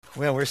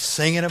Well, we're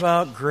singing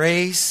about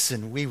grace,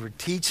 and we were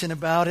teaching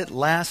about it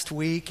last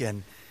week,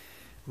 and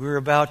we were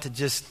about to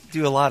just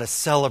do a lot of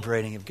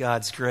celebrating of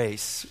God's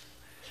grace.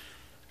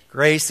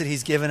 Grace that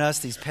He's given us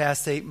these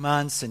past 8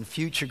 months, and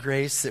future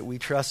grace that we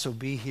trust will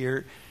be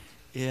here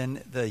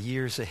in the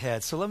years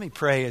ahead. So let me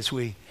pray as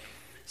we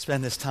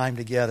spend this time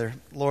together.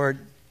 Lord,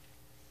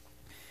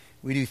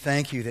 we do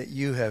thank You that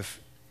You have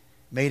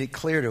made it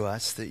clear to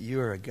us that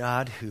You are a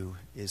God who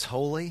is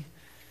holy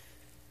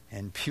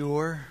and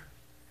pure,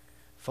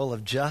 full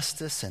of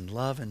justice and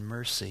love and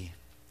mercy.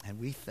 And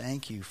we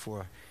thank You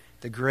for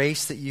the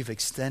grace that You've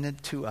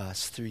extended to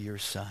us through Your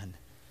Son.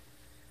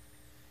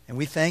 And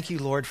we thank You,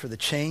 Lord, for the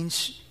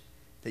change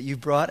that You've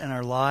brought in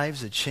our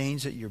lives, the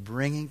change that You're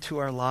bringing to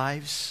our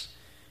lives.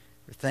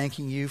 We're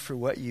thanking You for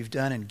what You've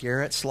done in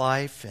Garrett's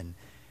life and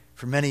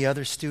for many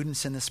other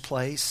students in this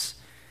place.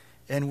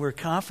 And we're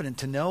confident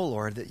to know,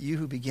 Lord, that You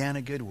who began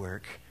a good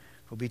work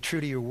will be true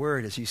to Your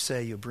word. As You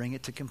say, You'll bring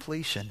it to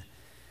completion.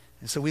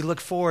 And so we look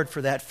forward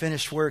for that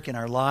finished work in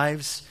our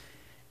lives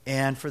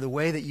and for the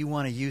way that You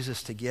want to use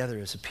us together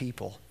as a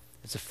people,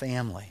 as a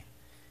family,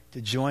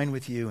 to join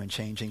with You in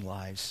changing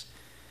lives.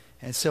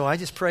 And so I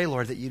just pray,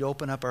 Lord, that You'd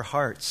open up our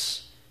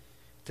hearts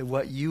to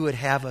what You would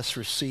have us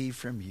receive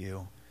from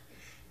You.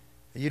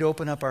 That You'd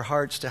open up our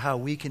hearts to how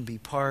we can be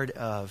part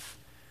of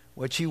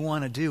what You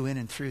want to do in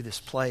and through this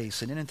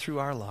place and in and through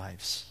our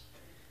lives.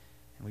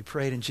 And we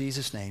pray it in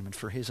Jesus' name and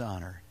for His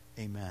honor.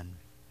 Amen.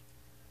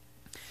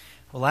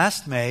 Well,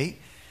 last May,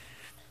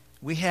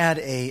 we had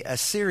a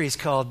series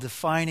called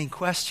Defining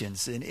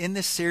Questions. And in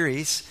this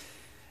series,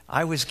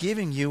 I was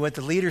giving you what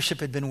the leadership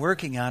had been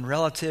working on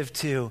relative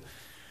to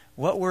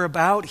what we're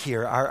about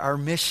here, our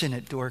mission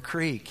at Door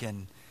Creek.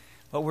 And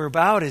what we're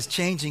about is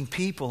changing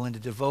people into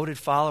devoted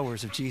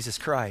followers of Jesus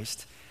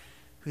Christ,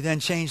 who then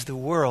change the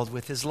world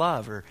with His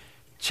love, or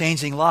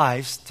changing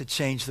lives to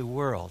change the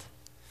world.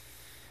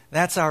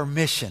 That's our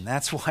mission.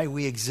 That's why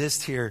we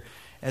exist here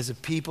as a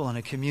people and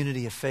a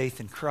community of faith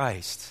in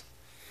Christ.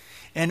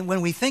 And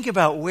when we think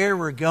about where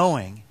we're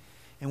going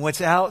and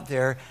what's out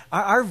there,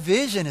 our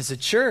vision as a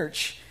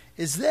church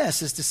is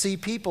this, is to see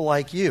people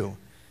like you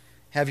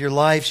have your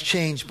lives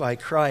changed by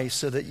Christ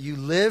so that you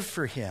live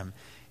for Him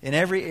in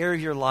every area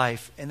of your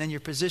life, and then you're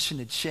positioned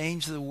to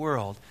change the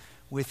world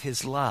with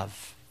His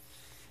love.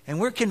 And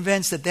we're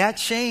convinced that that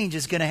change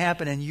is going to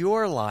happen in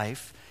your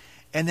life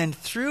and then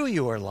through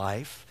your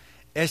life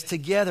as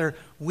together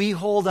we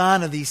hold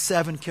on to these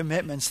 7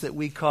 commitments that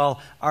we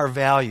call our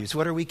values.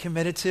 What are we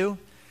committed to?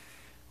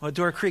 Well, at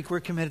Door Creek, we're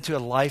committed to a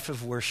life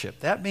of worship.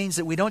 That means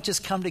that we don't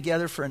just come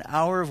together for an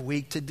hour a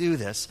week to do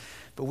this,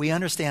 but we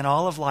understand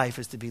all of life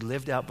is to be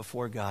lived out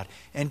before God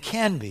and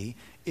can be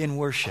in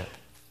worship.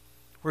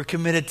 We're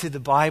committed to the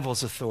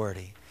Bible's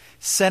authority,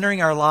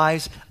 centering our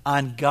lives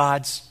on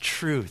God's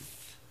truth.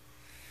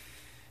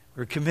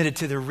 We're committed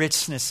to the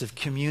richness of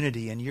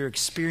community and your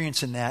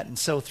experience in that. And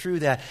so through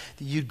that,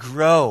 you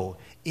grow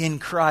in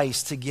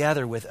Christ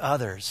together with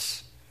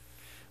others.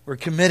 We're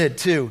committed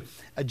to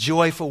a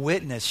joyful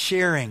witness,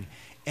 sharing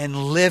and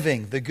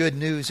living the good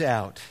news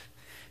out.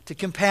 To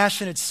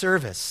compassionate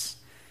service,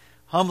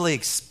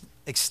 humbly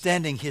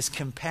extending His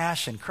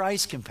compassion,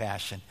 Christ's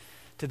compassion,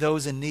 to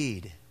those in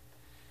need.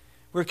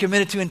 We're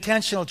committed to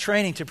intentional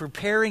training, to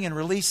preparing and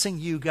releasing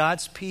you,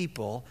 God's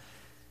people,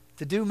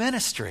 to do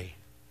ministry.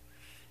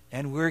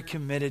 And we're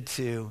committed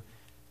to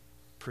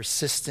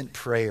persistent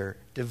prayer,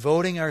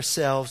 devoting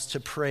ourselves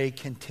to pray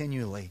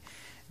continually.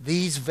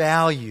 These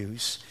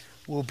values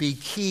will be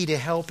key to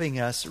helping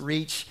us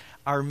reach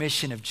our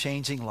mission of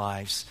changing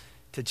lives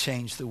to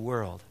change the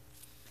world.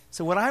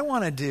 So what I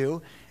want to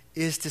do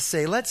is to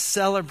say, let's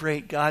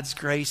celebrate God's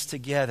grace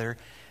together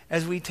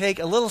as we take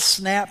a little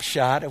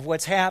snapshot of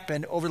what's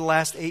happened over the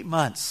last 8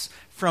 months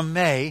from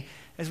May,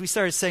 as we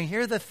started saying,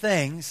 here are the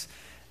things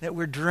that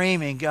we're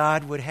dreaming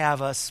God would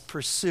have us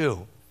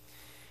pursue.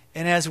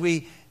 And as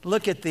we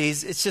look at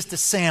these, it's just a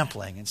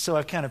sampling. And so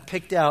I've kind of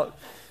picked out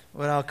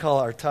what I'll call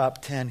our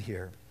top 10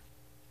 here.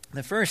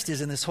 The first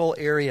is in this whole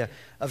area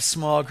of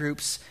small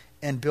groups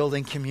and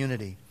building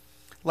community.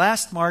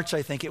 Last March,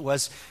 I think it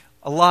was,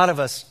 a lot of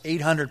us,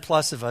 800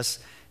 plus of us,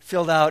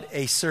 filled out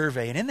a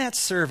survey. And in that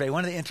survey,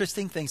 one of the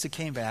interesting things that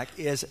came back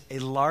is a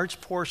large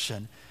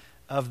portion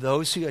of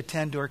those who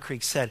attend Door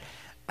Creek said,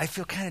 I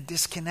feel kind of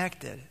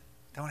disconnected.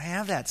 Don't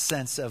have that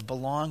sense of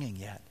belonging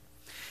yet.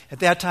 At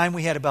that time,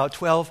 we had about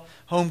 12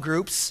 home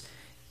groups.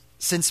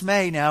 Since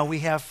May now, we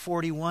have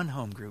 41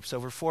 home groups,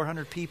 over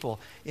 400 people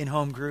in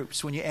home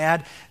groups. When you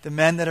add the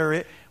men that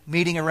are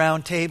meeting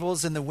around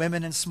tables and the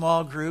women in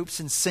small groups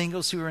and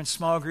singles who are in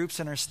small groups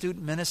and our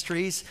student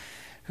ministries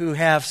who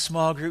have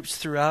small groups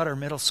throughout our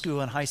middle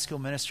school and high school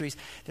ministries,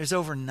 there's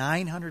over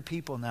 900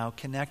 people now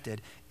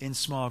connected in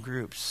small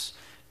groups.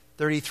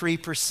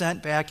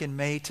 33% back in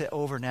May to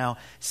over now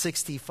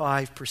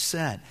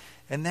 65%.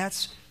 And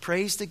that's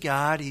praise to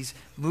God. He's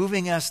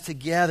moving us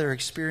together,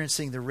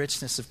 experiencing the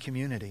richness of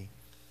community.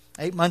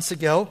 8 months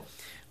ago,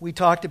 we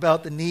talked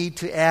about the need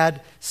to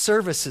add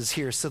services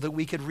here so that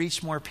we could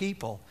reach more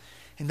people.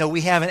 And though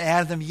we haven't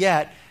added them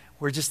yet,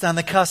 we're just on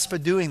the cusp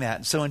of doing that.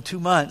 And so in 2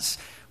 months,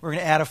 we're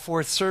going to add a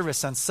fourth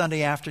service on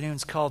Sunday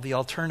afternoons called The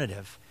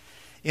Alternative.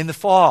 In the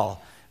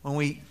fall, when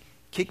we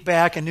kick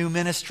back a new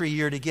ministry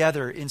year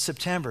together in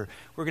September,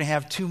 we're going to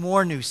have 2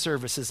 more new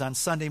services on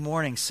Sunday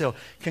mornings. So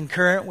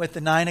concurrent with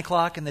the 9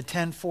 o'clock and the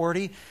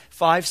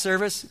 10:45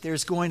 service,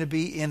 there's going to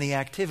be in the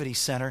Activity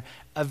Center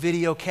a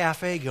video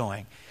cafe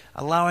going,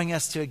 allowing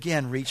us to,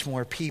 again, reach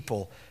more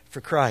people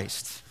for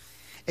Christ.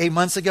 8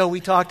 months ago, we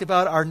talked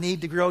about our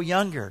need to grow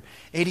younger.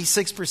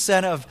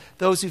 86% of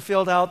those who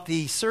filled out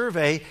the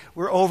survey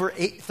were over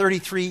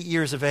 33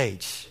 years of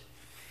age.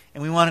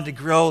 And we wanted to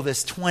grow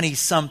this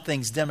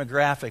 20-somethings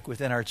demographic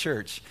within our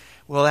church.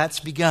 Well, that's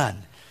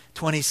begun.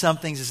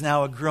 20-somethings is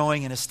now a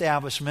growing and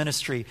established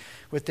ministry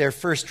with their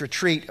first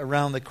retreat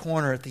around the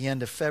corner at the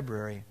end of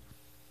February.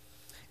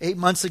 8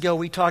 months ago,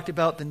 we talked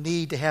about the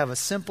need to have a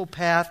simple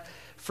path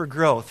for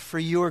growth, for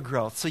your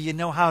growth, so you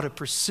know how to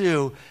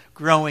pursue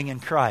growing in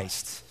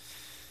Christ.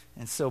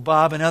 And so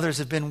Bob and others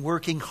have been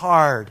working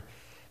hard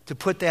to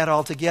put that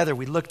all together.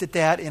 We looked at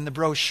that in the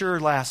brochure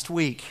last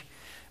week.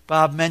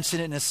 Bob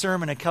mentioned it in a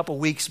sermon a couple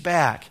weeks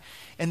back.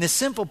 And this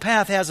simple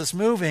path has us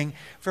moving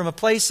from a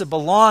place of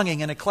belonging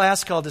in a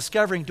class called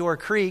Discovering Door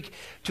Creek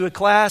to a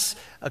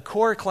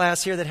core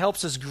class here that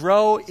helps us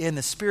grow in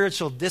the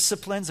spiritual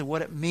disciplines of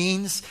what it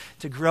means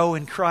to grow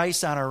in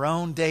Christ on our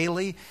own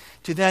daily,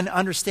 to then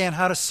understand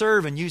how to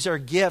serve and use our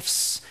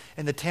gifts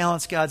and the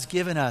talents God's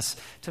given us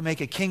to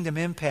make a kingdom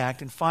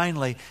impact. And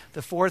finally,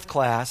 the fourth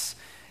class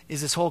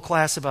is this whole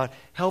class about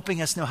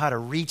helping us know how to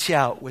reach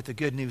out with the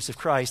good news of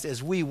Christ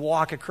as we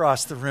walk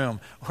across the room,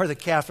 or the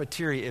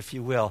cafeteria, if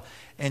you will,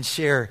 and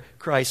share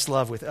Christ's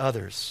love with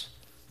others.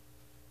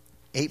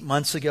 8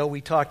 months ago, we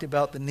talked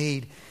about the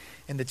need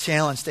and the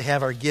challenge to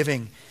have our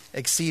giving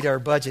exceed our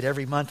budget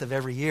every month of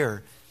every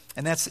year.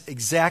 And that's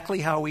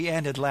exactly how we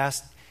ended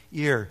last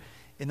year.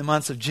 In the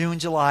months of June,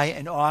 July,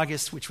 and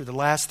August, which were the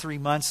last 3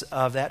 months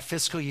of that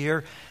fiscal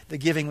year, the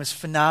giving was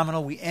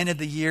phenomenal. We ended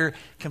the year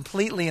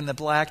completely in the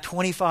black,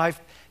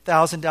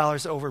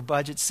 $25,000 over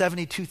budget,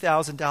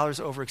 $72,000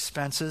 over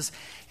expenses.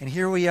 And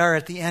here we are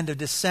at the end of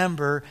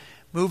December,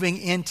 moving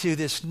into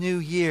this new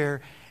year,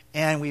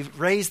 and we've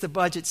raised the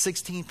budget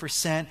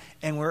 16%,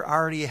 and we're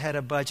already ahead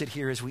of budget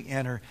here as we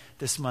enter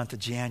this month of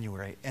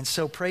January. And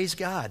so praise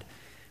God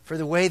for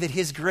the way that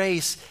His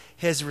grace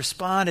has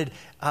responded,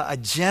 a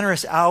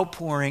generous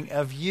outpouring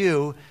of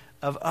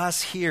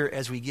us here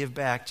as we give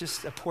back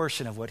just a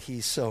portion of what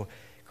He's so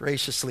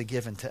graciously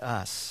given to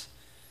us.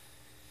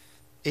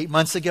 8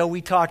 months ago,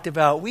 we talked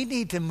about we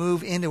need to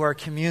move into our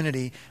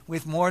community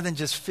with more than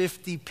just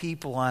 50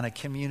 people on a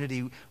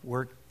community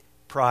work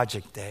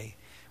project day.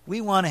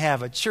 We want to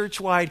have a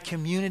church-wide,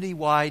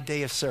 community-wide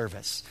day of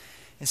service.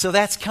 And so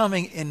that's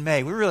coming in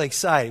May. We're really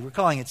excited. We're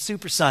calling it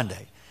Super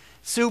Sunday.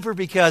 Super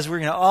because we're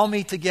going to all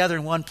meet together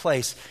in one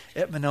place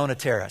at Monona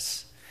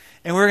Terrace.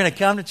 And we're going to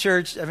come to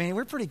church. I mean,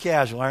 we're pretty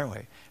casual, aren't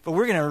we? But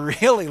we're going to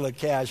really look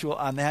casual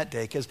on that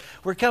day because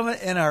we're coming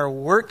in our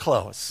work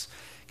clothes.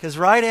 Because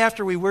right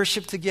after we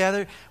worship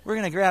together, we're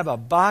going to grab a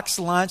box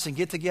lunch and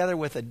get together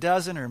with a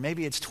dozen or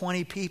maybe it's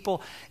 20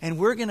 people. And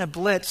we're going to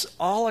blitz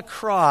all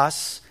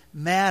across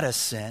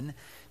Madison,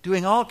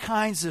 doing all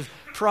kinds of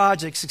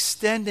projects,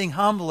 extending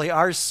humbly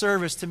our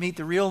service to meet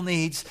the real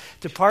needs,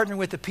 to partner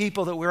with the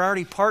people that we're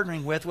already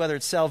partnering with, whether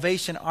it's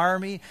Salvation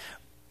Army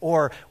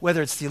or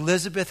whether it's the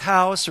Elizabeth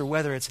House or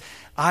whether it's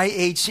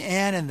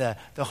IHN and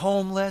the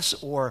homeless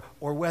or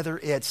whether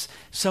it's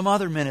some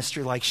other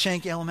ministry like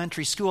Shank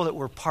Elementary School that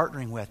we're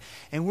partnering with.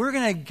 And we're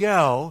going to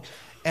go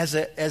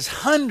as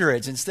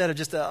hundreds instead of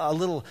just a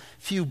little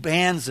few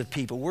bands of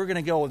people. We're going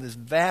to go with this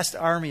vast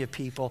army of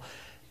people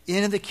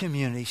into the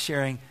community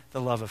sharing the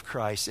love of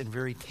Christ in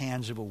very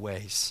tangible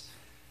ways.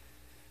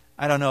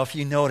 I don't know if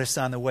you noticed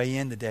on the way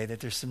in today that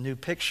there's some new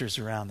pictures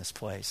around this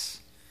place.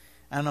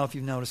 I don't know if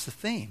you've noticed the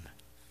theme.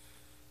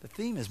 The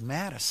theme is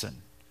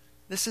Madison.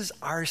 This is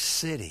our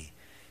city.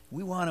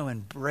 We want to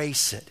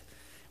embrace it.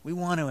 We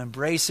want to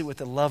embrace it with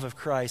the love of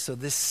Christ so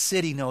this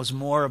city knows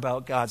more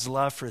about God's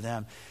love for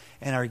them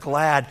and are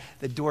glad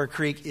that Door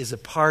Creek is a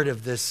part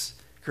of this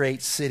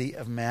great city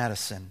of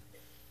Madison.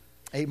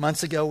 8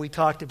 months ago, we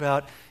talked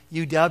about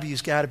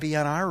UW's got to be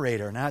on our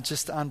radar, not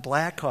just on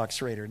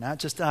Blackhawk's radar, not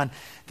just on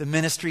the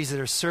ministries that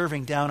are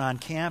serving down on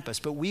campus,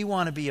 but we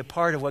want to be a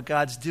part of what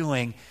God's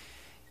doing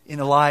in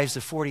the lives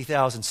of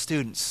 40,000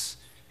 students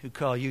who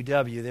call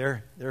UW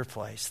their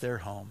place, their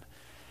home.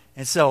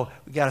 And so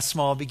we got a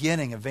small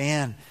beginning. A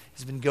van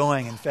has been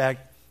going. In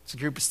fact, it's a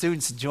group of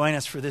students that join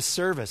us for this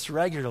service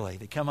regularly.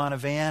 They come on a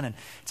van, and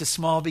it's a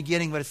small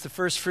beginning, but it's the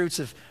first fruits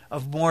of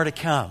more to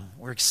come.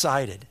 We're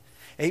excited.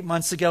 8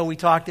 months ago, we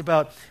talked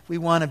about we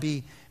want to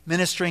be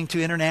ministering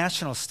to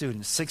international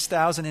students,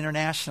 6,000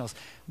 internationals,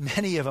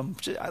 many of them,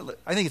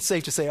 I think it's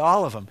safe to say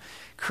all of them,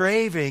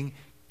 craving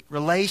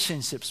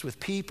relationships with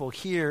people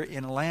here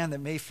in a land that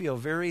may feel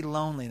very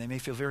lonely. They may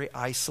feel very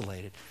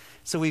isolated.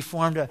 So we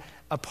formed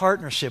a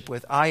partnership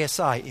with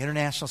ISI,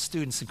 International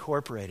Students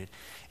Incorporated.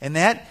 And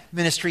that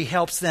ministry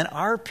helps then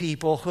our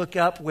people hook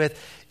up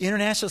with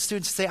international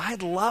students and say,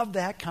 I'd love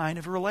that kind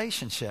of a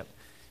relationship.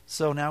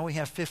 So now we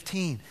have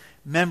 15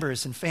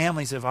 members and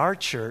families of our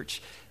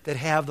church that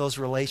have those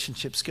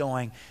relationships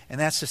going. And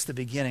that's just the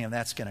beginning, and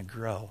that's going to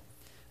grow.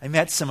 I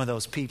met some of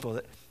those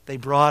people. They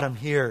brought them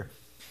here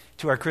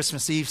to our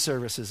Christmas Eve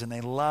services, and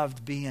they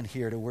loved being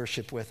here to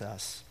worship with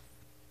us.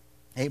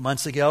 8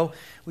 months ago,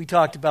 we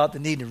talked about the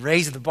need to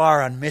raise the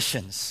bar on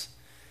missions.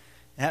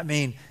 That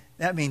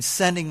means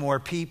sending more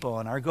people,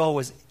 and our goal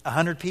was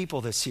 100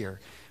 people this year.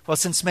 Well,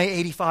 since May,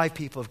 85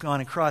 people have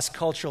gone across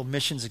cultural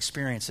missions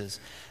experiences.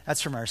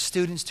 That's from our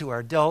students to our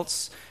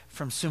adults,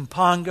 from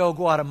Sumpango,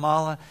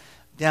 Guatemala,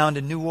 down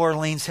to New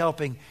Orleans,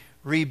 helping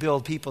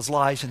rebuild people's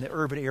lives in the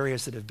urban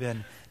areas that have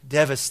been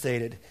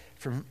devastated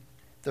from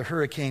the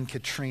Hurricane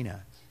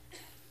Katrina.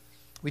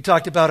 We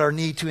talked about our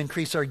need to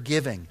increase our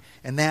giving,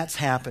 and that's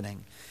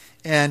happening,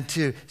 and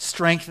to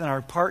strengthen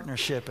our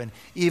partnership. And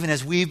even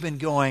as we've been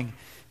going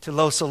to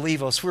Los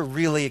Olivos, we're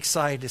really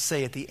excited to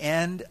say at the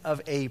end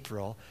of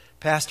April,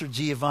 Pastor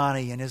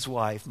Giovanni and his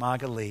wife,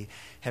 Magali,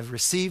 have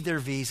received their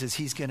visas.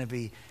 He's going to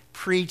be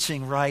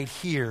preaching right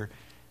here.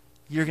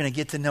 You're going to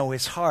get to know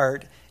his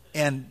heart,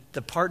 and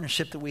the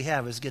partnership that we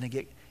have is going to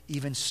get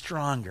even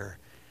stronger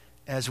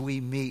as we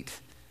meet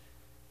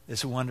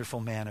this wonderful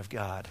man of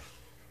God.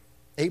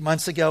 8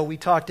 months ago, we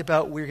talked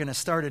about we're going to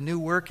start a new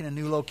work in a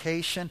new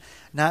location.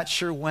 Not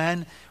sure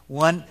when,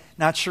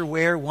 not sure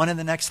where, one in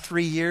the next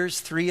 3 years,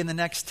 3 in the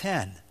next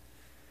 10.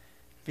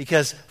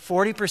 Because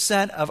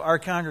 40% of our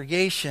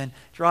congregation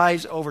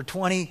drives over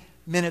 20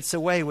 minutes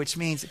away, which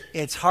means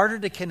it's harder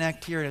to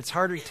connect here, and it's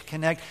harder to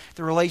connect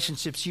the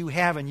relationships you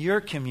have in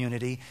your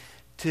community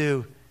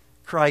to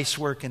Christ's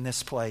work in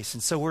this place.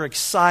 And so we're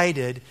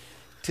excited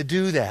to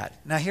do that.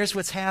 Now, here's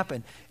what's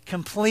happened.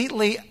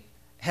 Completely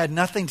had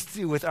nothing to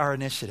do with our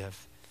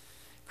initiative.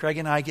 Craig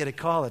and I get a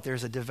call that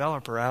there's a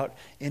developer out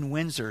in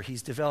Windsor.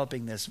 He's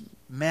developing this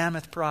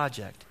mammoth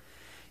project.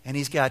 And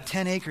he's got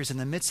 10 acres in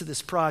the midst of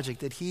this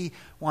project that he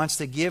wants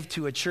to give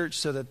to a church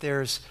so that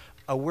there's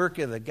a work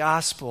of the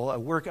gospel, a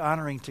work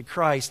honoring to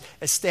Christ,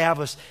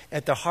 established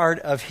at the heart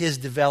of his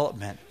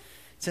development.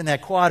 It's in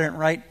that quadrant,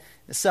 right,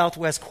 the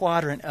southwest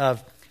quadrant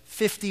of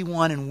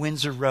 51 and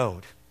Windsor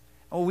Road.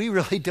 Oh, we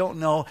really don't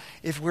know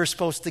if we're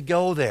supposed to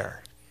go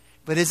there.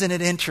 But isn't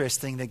it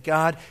interesting that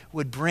God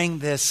would bring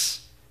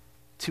this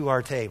to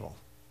our table?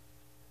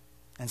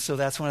 And so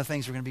that's one of the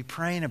things we're going to be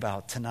praying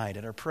about tonight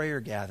at our prayer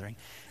gathering,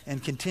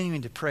 and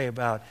continuing to pray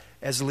about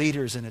as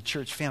leaders in a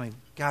church family.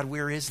 God,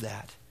 where is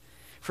that?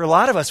 For a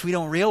lot of us, we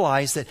don't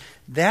realize that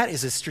that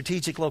is a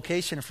strategic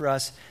location for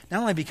us,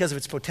 not only because of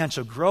its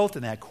potential growth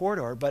in that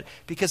corridor, but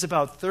because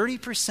about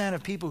 30%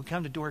 of people who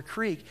come to Door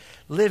Creek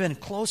live in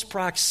close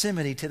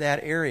proximity to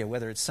that area,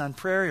 whether it's Sun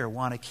Prairie or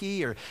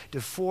Wanakee or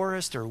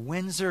DeForest or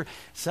Windsor.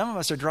 Some of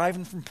us are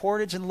driving from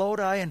Portage and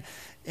Lodi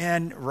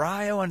and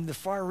Rio and the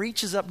far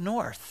reaches up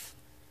north.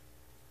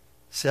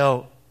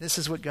 So this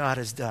is what God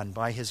has done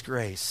by his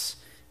grace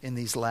in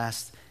these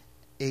last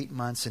 8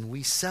 months, and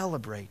we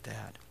celebrate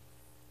that.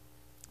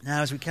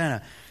 Now, as we kind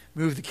of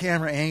move the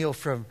camera angle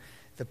from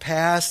the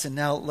past and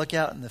now look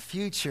out in the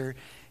future,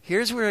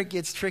 here's where it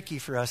gets tricky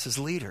for us as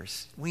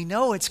leaders. We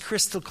know it's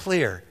crystal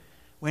clear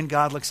when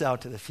God looks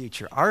out to the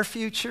future. Our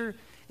future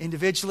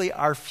individually,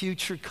 our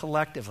future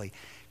collectively.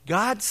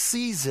 God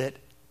sees it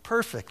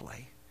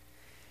perfectly.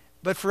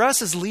 But for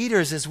us as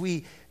leaders, as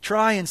we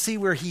try and see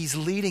where he's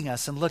leading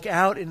us and look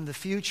out into the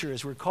future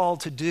as we're called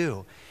to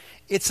do,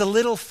 it's a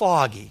little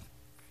foggy.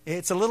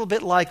 It's a little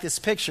bit like this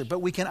picture, but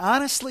we can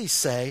honestly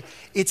say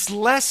it's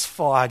less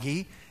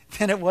foggy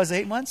than it was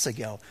 8 months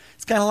ago.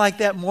 It's kind of like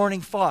that morning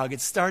fog.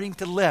 It's starting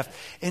to lift,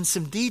 and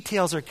some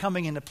details are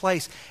coming into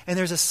place. And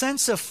there's a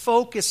sense of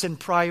focus and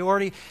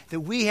priority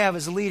that we have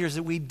as leaders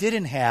that we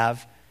didn't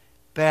have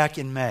back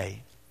in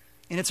May.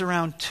 And it's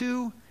around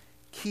 2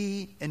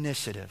 key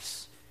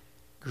initiatives.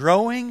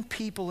 Growing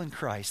people in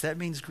Christ. That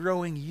means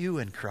growing you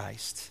in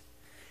Christ.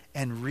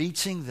 And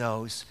reaching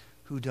those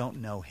who don't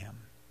know him.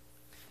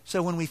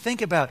 So when we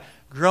think about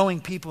growing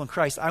people in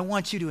Christ, I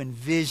want you to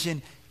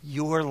envision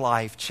your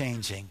life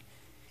changing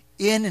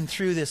in and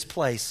through this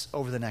place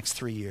over the next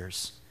 3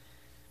 years.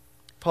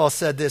 Paul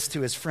said this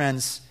to his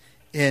friends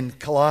in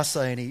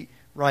Colossae, and he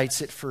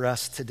writes it for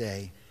us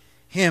today.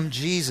 Him,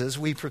 Jesus,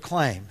 we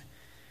proclaim,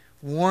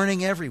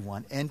 warning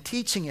everyone and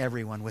teaching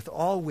everyone with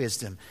all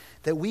wisdom,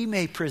 that we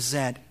may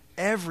present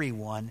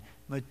everyone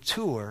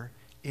mature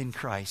in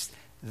Christ.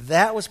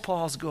 That was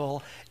Paul's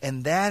goal,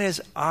 and that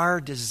is our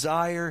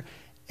desire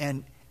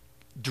and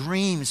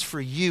dreams for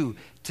you,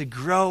 to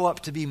grow up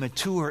to be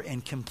mature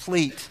and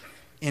complete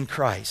in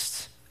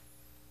Christ.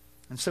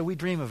 And so we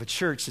dream of a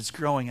church that's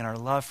growing in our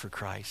love for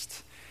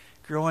Christ,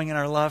 growing in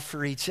our love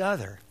for each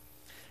other,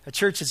 a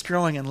church that's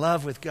growing in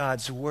love with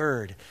God's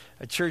Word,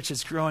 a church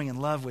that's growing in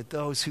love with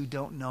those who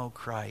don't know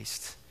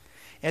Christ.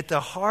 At the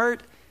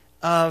heart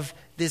of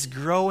this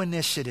Grow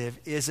initiative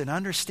is an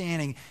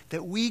understanding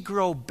that we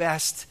grow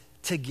best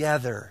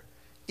together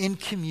in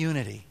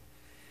community.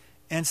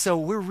 And so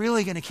we're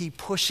really going to keep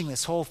pushing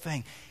this whole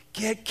thing.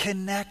 Get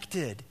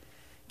connected.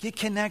 Get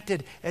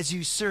connected as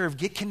you serve.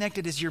 Get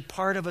connected as you're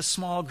part of a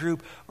small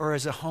group or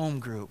as a home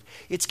group.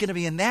 It's going to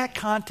be in that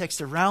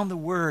context around the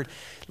Word,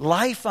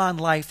 life on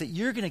life, that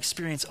you're going to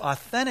experience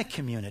authentic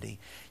community.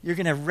 You're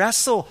going to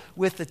wrestle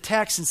with the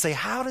text and say,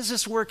 how does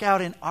this work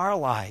out in our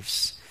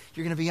lives?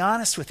 You're going to be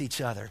honest with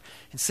each other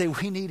and say,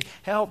 we need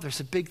help. There's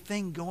a big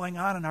thing going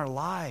on in our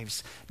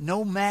lives.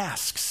 No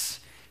masks.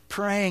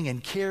 Praying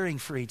and caring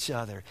for each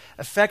other,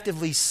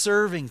 effectively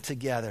serving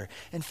together.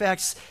 In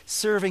fact,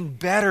 serving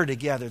better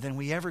together than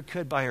we ever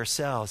could by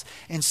ourselves,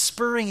 and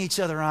spurring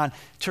each other on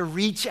to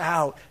reach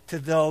out to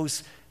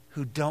those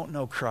who don't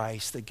know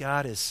Christ that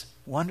God has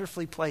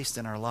wonderfully placed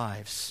in our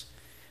lives.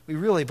 We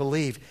really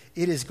believe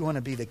it is going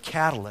to be the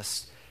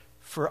catalyst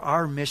for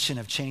our mission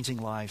of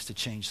changing lives to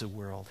change the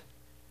world.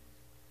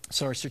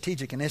 So our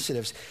strategic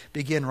initiatives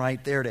begin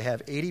right there to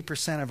have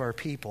 80% of our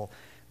people,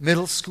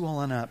 middle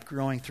school and up,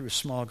 growing through a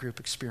small group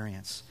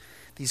experience.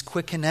 These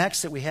quick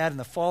connects that we had in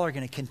the fall are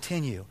going to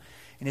continue.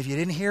 And if you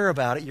didn't hear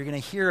about it, you're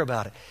going to hear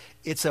about it.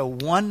 It's a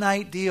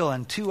one-night deal.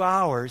 In 2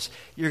 hours,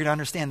 you're going to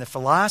understand the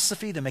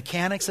philosophy, the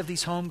mechanics of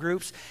these home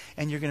groups,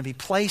 and you're going to be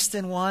placed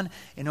in one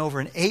in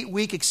over an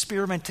 8-week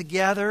experiment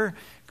together,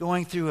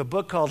 going through a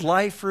book called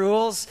Life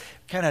Rules,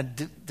 kind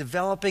of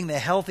developing the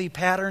healthy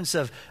patterns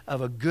of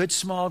a good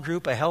small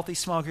group, a healthy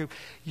small group.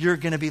 You're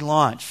going to be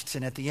launched.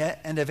 And at the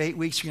end of 8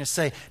 weeks, you're going to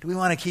say, do we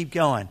want to keep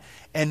going?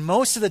 And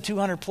most of the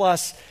 200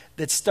 plus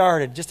that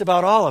started, just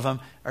about all of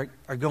them,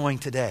 are going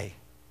today.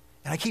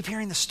 And I keep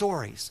hearing the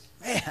stories.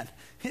 Man,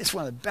 it's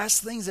one of the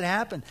best things that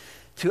happened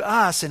to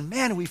us. And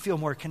man, we feel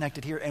more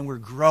connected here, and we're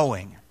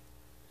growing.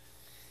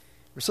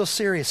 We're so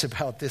serious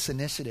about this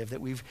initiative that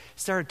we've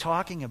started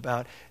talking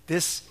about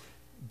this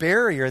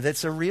barrier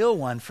that's a real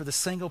one for the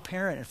single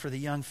parent and for the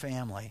young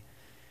family,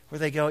 where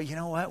they go, you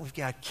know what, we've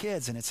got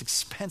kids and it's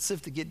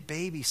expensive to get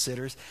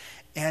babysitters,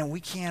 and we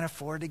can't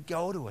afford to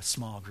go to a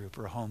small group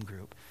or a home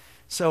group.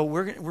 So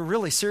we're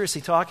really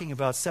seriously talking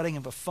about setting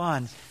up a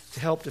fund to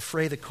help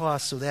defray the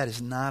cost, so that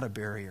is not a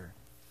barrier.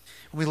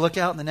 When we look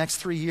out in the next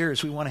 3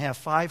 years, we want to have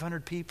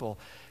 500 people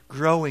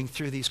growing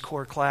through these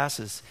core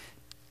classes,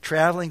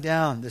 traveling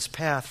down this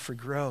path for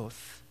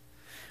growth.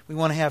 We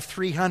want to have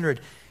 300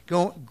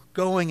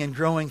 going and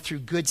growing through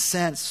Good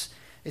Sense.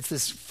 It's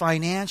this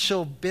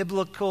financial,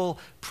 biblical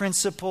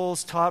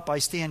principles taught by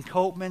Stan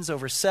Copeman's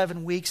over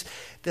 7 weeks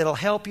that'll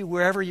help you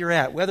wherever you're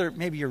at, whether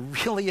maybe you're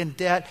really in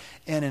debt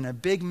and in a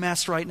big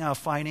mess right now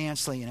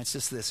financially, and it's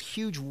just this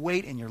huge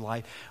weight in your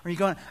life, or you're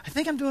going, I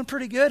think I'm doing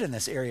pretty good in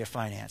this area of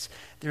finance.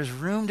 There's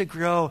room to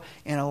grow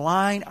and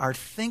align our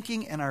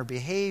thinking and our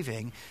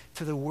behaving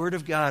to the Word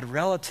of God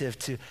relative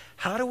to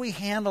how do we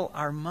handle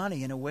our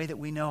money in a way that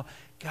we know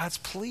God's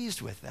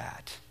pleased with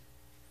that.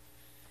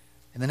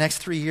 In the next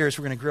 3 years,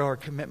 we're going to grow our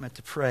commitment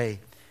to pray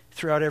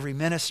throughout every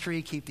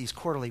ministry, keep these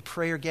quarterly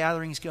prayer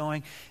gatherings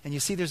going. And you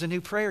see there's a new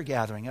prayer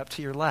gathering up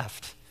to your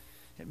left.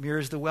 It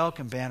mirrors the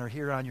welcome banner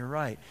here on your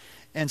right.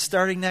 And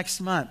starting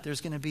next month, there's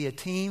going to be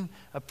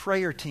a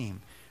prayer team,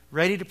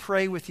 ready to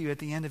pray with you at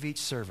the end of each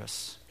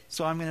service.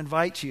 So I'm going to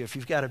invite you, if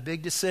you've got a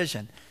big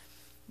decision,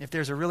 if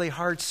there's a really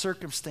hard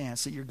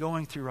circumstance that you're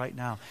going through right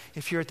now,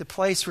 if you're at the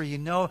place where you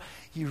know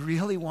you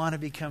really want to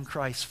become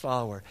Christ's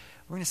follower,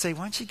 we're going to say,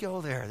 why don't you go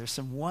there? There's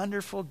some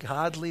wonderful,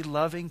 godly,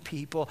 loving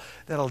people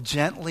that'll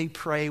gently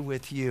pray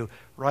with you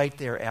right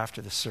there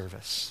after the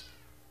service.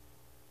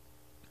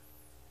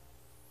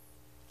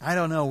 I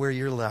don't know where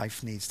your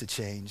life needs to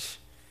change,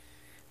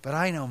 but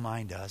I know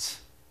mine does.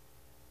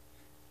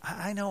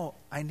 I know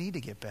I need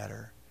to get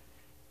better,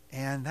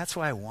 and that's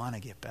why I want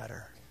to get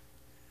better.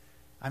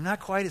 I'm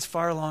not quite as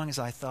far along as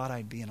I thought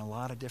I'd be in a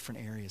lot of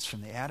different areas,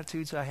 from the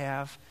attitudes I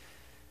have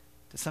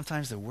to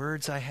sometimes the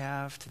words I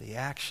have, to the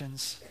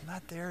actions. I'm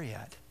not there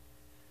yet.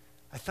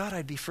 I thought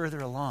I'd be further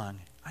along.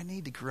 I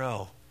need to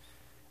grow.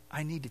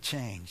 I need to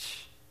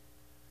change.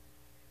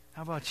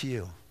 How about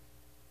you?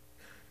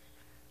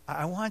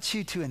 I want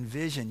you to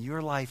envision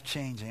your life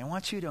changing. I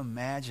want you to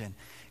imagine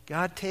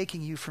God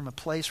taking you from a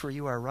place where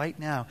you are right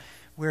now,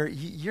 where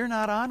you're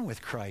not on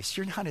with Christ.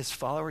 You're not His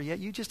follower yet.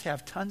 You just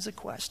have tons of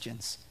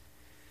questions.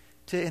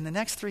 To, in the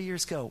next 3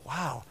 years, go,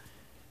 wow,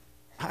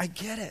 I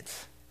get it.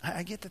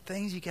 I get the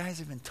things you guys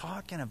have been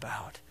talking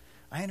about.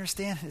 I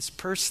understand it's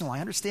personal. I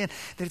understand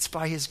that it's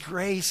by His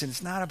grace and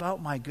it's not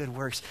about my good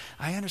works.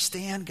 I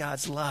understand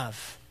God's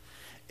love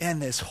and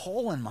this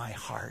hole in my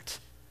heart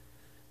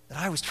that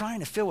I was trying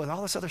to fill with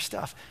all this other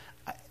stuff.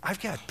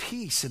 I've got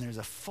peace, and there's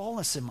a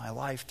fullness in my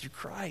life through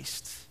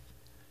Christ.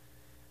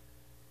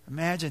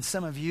 Imagine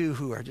some of you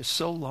who are just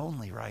so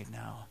lonely right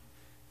now.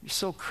 You're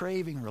so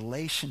craving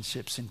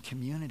relationships and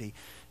community,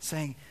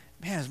 saying,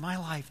 man, has my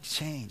life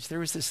changed?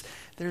 There's this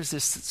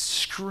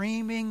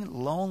screaming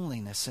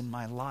loneliness in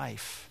my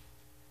life.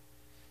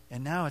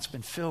 And now it's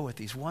been filled with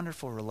these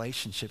wonderful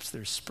relationships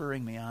that are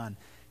spurring me on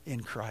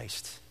in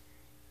Christ.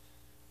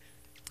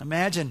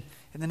 Imagine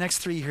in the next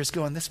 3 years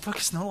going, this book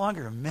is no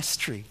longer a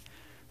mystery.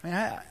 I mean,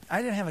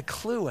 I didn't have a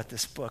clue what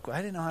this book was.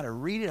 I didn't know how to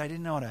read it. I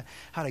didn't know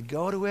how to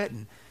go to it.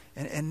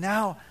 And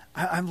now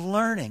I'm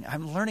learning.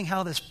 I'm learning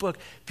how this book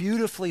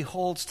beautifully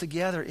holds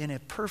together in a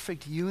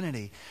perfect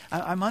unity.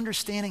 I'm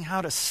understanding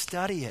how to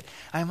study it.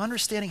 I'm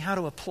understanding how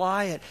to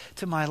apply it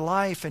to my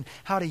life and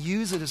how to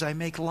use it as I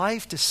make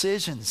life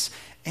decisions.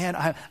 And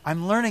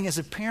I'm learning as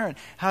a parent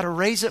how to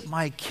raise up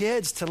my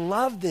kids to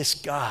love this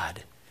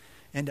God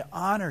and to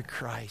honor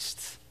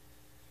Christ.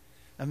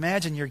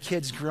 Imagine your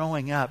kids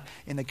growing up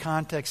in the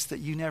context that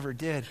you never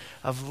did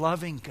of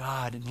loving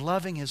God and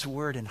loving His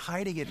Word and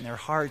hiding it in their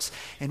hearts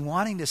and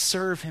wanting to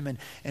serve Him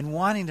and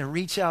wanting to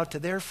reach out to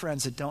their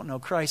friends that don't know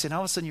Christ. And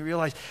all of a sudden you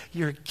realize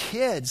your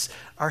kids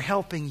are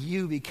helping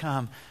you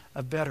become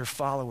a better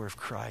follower of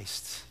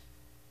Christ.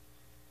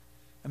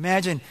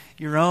 Imagine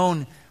your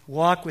own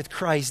walk with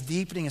Christ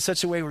deepening in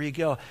such a way where you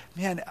go,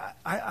 man,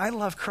 I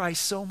love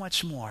Christ so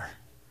much more.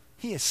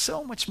 He is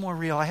so much more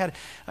real. I had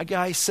a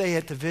guy say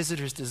at the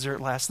visitors'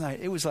 dessert last night,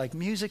 it was like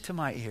music to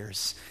my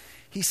ears.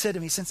 He said to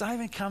me, since I've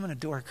been coming to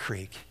Door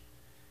Creek,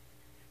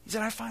 he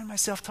said, I find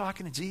myself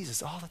talking to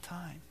Jesus all the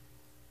time.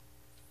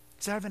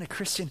 He said, I've been a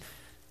Christian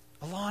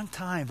a long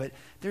time, but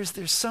there's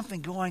something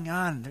going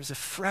on. There's a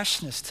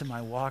freshness to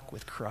my walk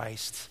with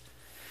Christ.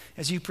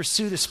 As you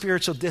pursue the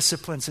spiritual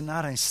disciplines and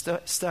not only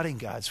studying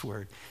God's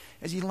Word,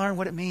 as you learn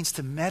what it means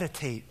to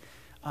meditate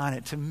on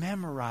it, to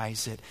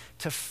memorize it,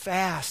 to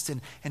fast,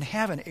 and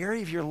have an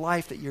area of your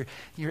life that you're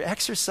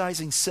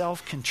exercising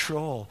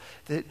self-control,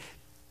 that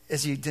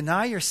as you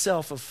deny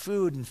yourself of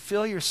food and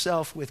fill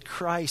yourself with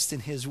Christ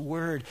and His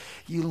Word,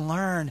 you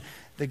learn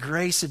the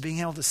grace of being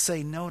able to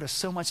say no to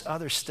so much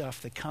other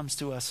stuff that comes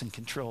to us and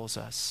controls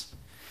us,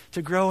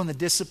 to grow in the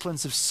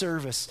disciplines of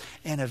service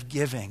and of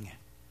giving.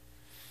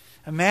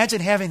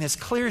 Imagine having this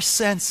clear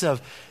sense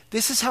of,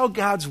 this is how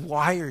God's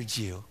wired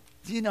you.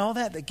 Do you know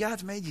that? That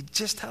God's made you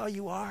just how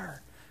you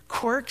are,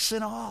 quirks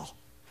and all.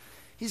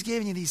 He's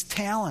given you these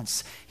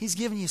talents. He's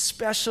given you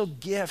special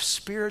gifts,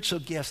 spiritual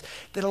gifts,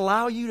 that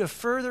allow you to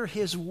further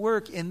His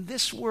work in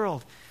this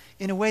world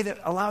in a way that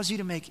allows you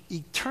to make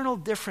eternal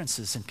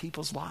differences in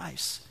people's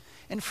lives.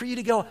 And for you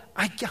to go,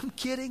 I'm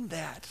getting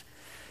that.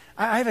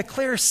 I have a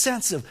clear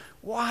sense of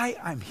why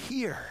I'm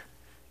here.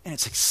 And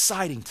it's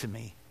exciting to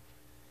me.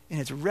 And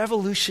it's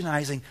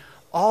revolutionizing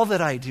all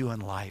that I do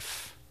in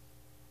life.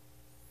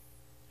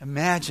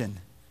 Imagine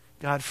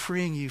God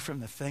freeing you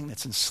from the thing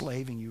that's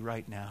enslaving you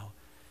right now.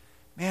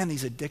 Man,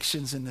 these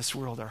addictions in this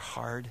world are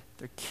hard.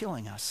 They're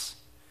killing us.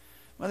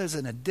 Whether it's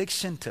an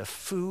addiction to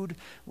food,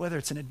 whether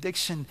it's an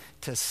addiction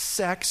to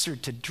sex or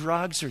to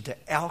drugs or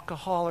to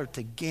alcohol or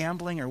to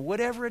gambling or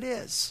whatever it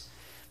is,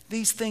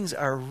 these things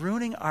are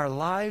ruining our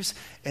lives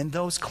and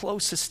those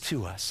closest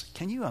to us.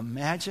 Can you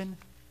imagine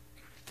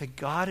that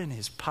God in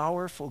His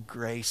powerful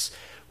grace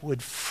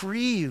would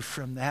free you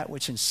from that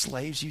which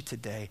enslaves you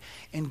today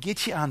and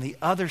get you on the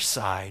other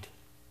side?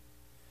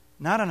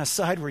 Not on a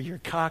side where you're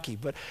cocky,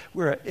 but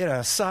we're at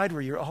a side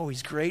where you're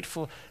always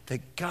grateful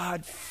that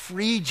God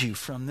freed you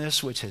from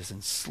this which has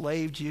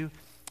enslaved you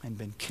and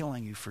been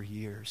killing you for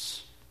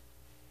years.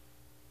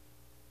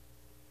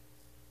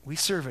 We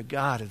serve a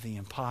God of the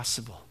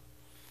impossible.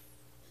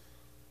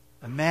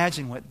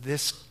 Imagine what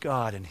this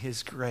God and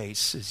His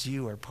grace, as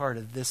you are part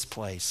of this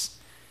place,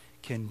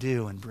 can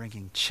do in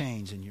bringing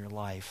change in your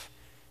life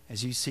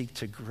as you seek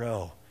to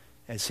grow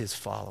as His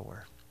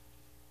follower.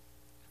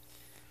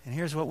 And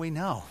here's what we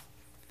know.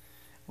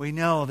 We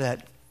know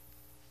that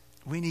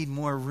we need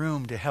more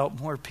room to help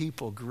more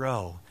people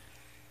grow,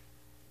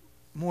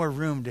 more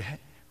room to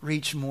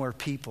reach more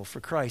people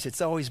for Christ.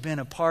 It's always been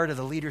a part of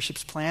the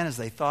leadership's plan as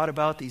they thought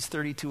about these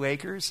 32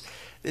 acres.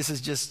 This is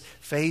just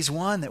phase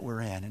 1 that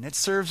we're in, and it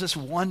serves us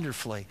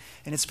wonderfully,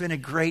 and it's been a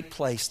great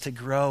place to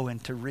grow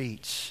and to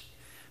reach.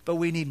 But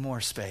we need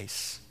more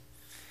space.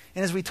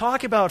 And as we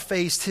talk about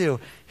phase 2,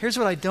 here's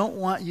what I don't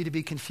want you to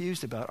be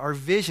confused about. Our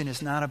vision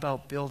is not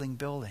about building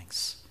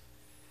buildings.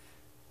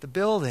 The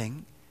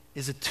building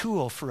is a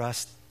tool for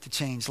us to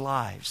change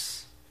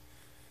lives.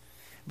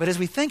 But as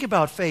we think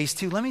about phase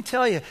 2, let me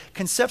tell you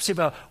conceptually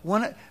about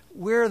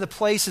where are the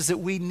places that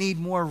we need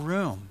more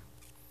room.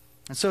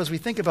 And so as we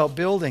think about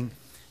building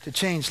to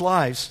change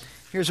lives,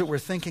 here's what we're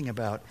thinking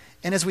about.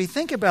 And as we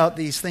think about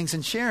these things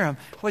and share them,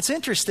 what's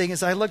interesting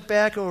is I look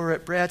back over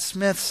at Brad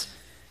Smith's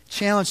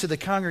challenge to the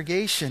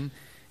congregation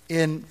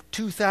in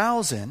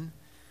 2000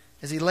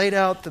 as he laid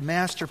out the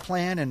master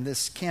plan and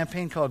this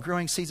campaign called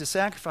Growing Seeds of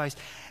Sacrifice.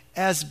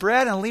 As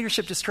Brad and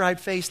leadership described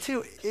phase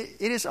 2, it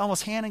is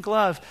almost hand in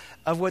glove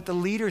of what the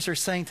leaders are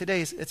saying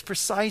today. It's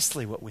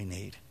precisely what we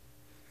need.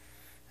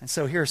 And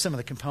so here are some of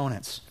the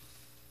components.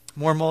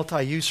 More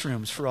multi-use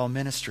rooms for all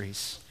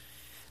ministries.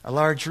 A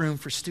large room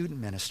for student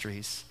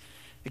ministries.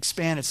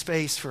 Expanded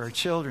space for our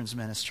children's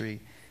ministry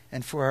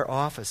and for our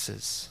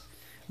offices.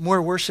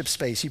 More worship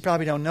space. You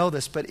probably don't know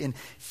this, but in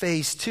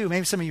phase 2,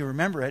 maybe some of you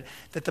remember it,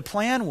 that the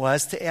plan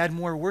was to add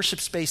more worship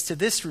space to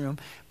this room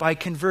by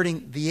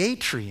converting the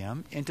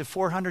atrium into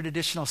 400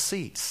 additional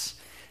seats.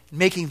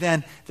 making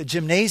then the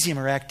gymnasium,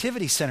 or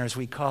activity center as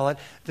we call it,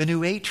 the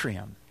new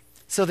atrium.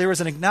 So there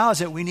was an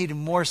acknowledgement we needed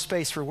more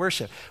space for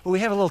worship. But we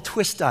have a little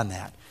twist on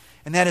that,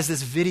 and that is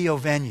this video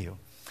venue,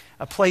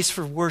 a place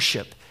for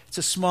worship. It's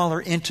a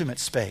smaller, intimate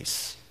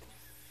space.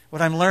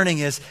 What I'm learning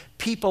is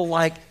people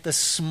like the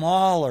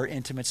smaller,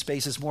 intimate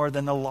spaces more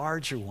than the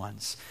larger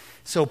ones.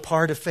 So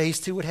part of Phase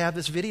 2 would have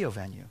this video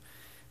venue.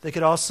 They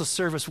could also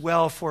serve us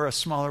well for a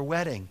smaller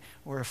wedding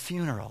or a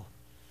funeral.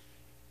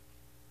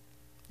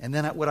 And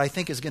then what I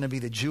think is going to be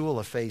the jewel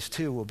of Phase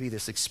 2 will be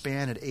this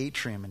expanded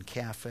atrium and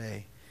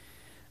cafe.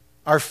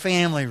 Our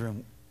family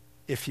room,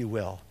 if you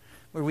will,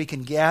 where we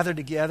can gather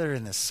together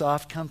in this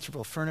soft,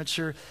 comfortable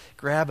furniture,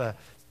 grab a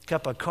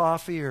cup of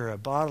coffee or a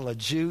bottle of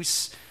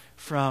juice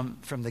from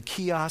the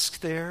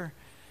kiosk there,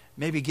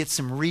 maybe get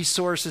some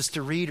resources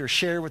to read or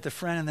share with a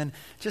friend, and then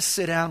just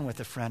sit down with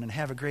a friend and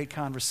have a great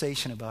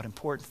conversation about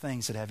important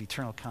things that have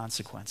eternal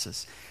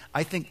consequences.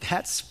 I think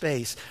that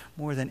space,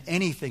 more than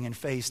anything in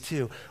Phase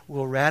 2,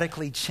 will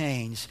radically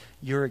change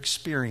your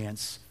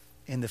experience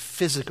in the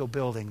physical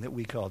building that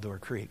we call Door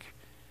Creek,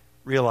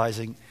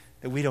 realizing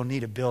that we don't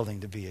need a building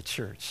to be a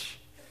church.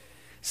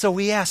 So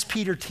we asked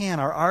Peter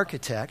Tan, our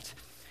architect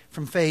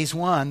from Phase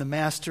 1, the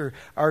master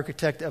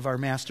architect of our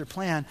master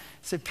plan,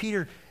 said,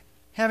 Peter,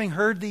 having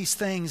heard these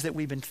things that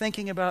we've been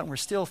thinking about and we're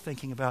still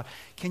thinking about,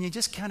 can you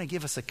just kind of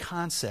give us a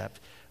concept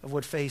of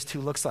what Phase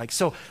 2 looks like?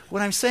 So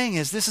what I'm saying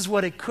is this is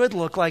what it could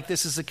look like.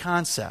 This is a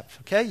concept.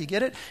 Okay, you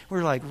get it?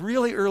 We're like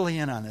really early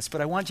in on this,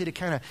 but I want you to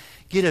kind of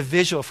get a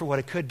visual for what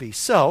it could be.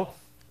 So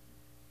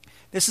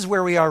this is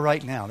where we are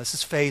right now. This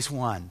is Phase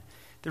 1.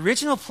 The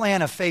original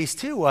plan of Phase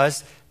 2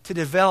 was to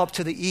develop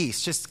to the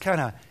east, just kind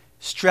of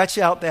stretch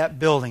out that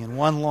building in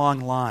one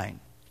long line.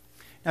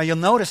 Now you'll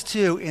notice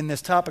too in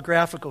this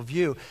topographical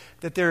view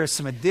that there is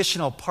some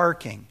additional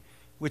parking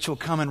which will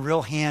come in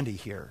real handy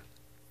here.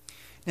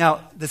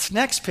 Now this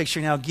next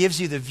picture now gives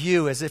you the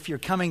view as if you're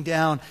coming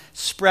down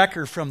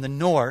Sprecher from the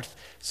north.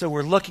 So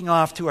we're looking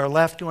off to our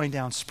left going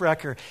down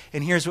Sprecher,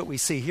 and here's what we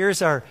see.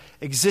 Here's our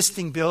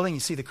existing building.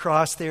 You see the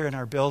cross there in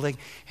our building,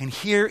 and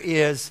here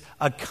is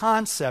a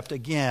concept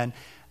again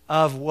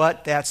of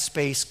what that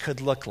space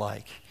could look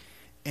like.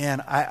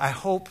 And I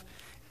hope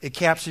it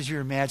captures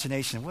your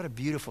imagination and what a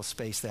beautiful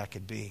space that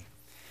could be.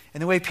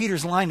 And the way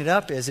Peter's lined it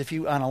up is if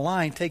you, on a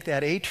line, take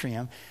that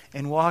atrium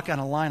and walk on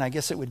a line, I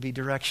guess it would be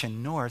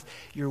direction north,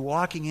 you're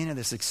walking into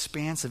this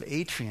expansive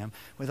atrium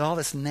with all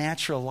this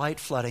natural light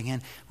flooding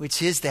in,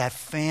 which is that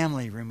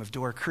family room of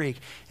Door Creek,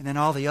 and then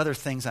all the other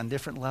things on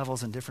different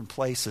levels and different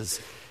places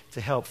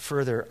to help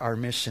further our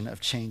mission of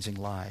changing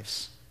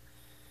lives.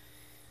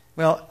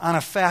 Well, on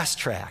a fast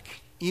track,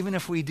 even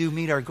if we do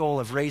meet our goal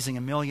of raising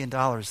 $1 million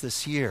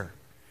this year,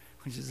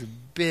 which is a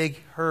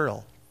big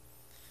hurdle.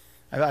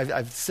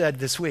 I've said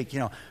this week,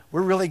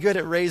 we're really good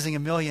at raising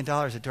 $1 million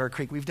at Door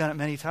Creek. We've done it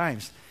many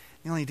times.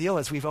 The only deal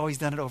is we've always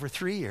done it over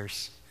 3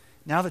 years.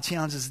 Now the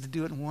challenge is to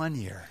do it in 1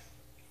 year.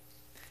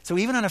 So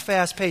even on a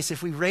fast pace,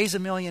 if we raise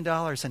 $1 million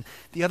and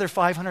the other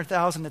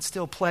 $500,000 that's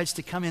still pledged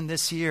to come in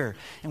this year,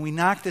 and we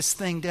knock this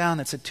thing down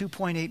that's at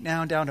 2.8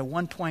 now down to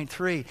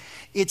 1.3,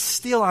 it's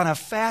still on a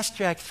fast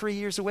track 3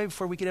 years away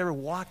before we could ever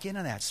walk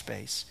into that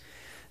space.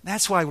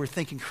 That's why we're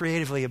thinking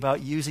creatively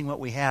about using what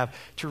we have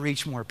to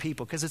reach more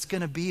people, because it's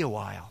going to be a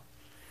while.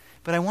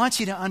 But I want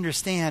you to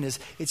understand is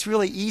it's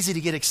really easy to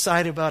get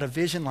excited about a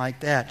vision like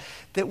that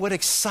what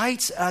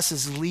excites us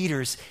as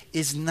leaders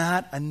is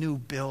not a new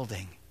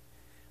building.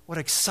 What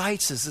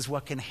excites us is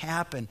what can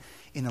happen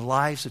in the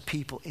lives of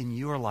people in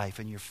your life,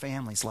 in your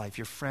family's life,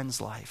 your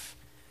friend's life.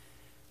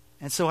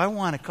 And so I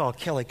want to call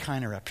Kelly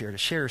Kiner up here to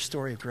share her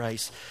story of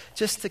grace,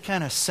 just to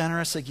kind of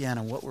center us again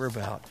on what we're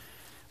about.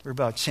 We're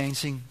about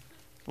changing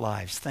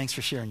lives. Thanks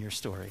for sharing your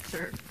story.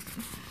 Sure.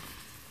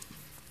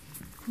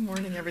 Good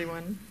morning,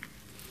 everyone.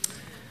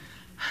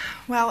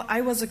 Well, I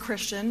was a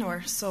Christian,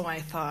 or so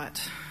I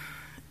thought.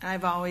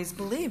 I've always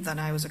believed that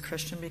I was a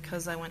Christian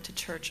because I went to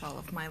church all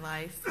of my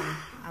life. And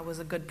I was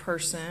a good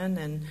person,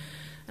 and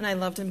I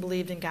loved and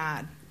believed in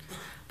God.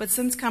 But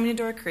since coming to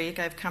Door Creek,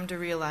 I've come to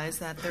realize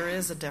that there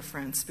is a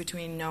difference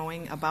between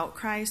knowing about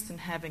Christ and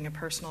having a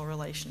personal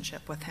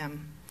relationship with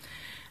Him.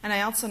 And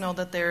I also know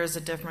that there is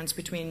a difference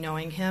between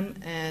knowing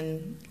Him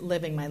and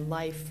living my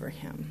life for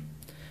Him.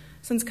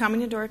 Since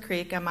coming to Door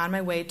Creek, I'm on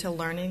my way to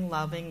learning,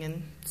 loving,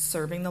 and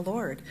serving the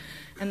Lord.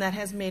 And that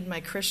has made my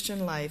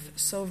Christian life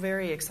so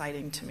very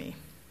exciting to me.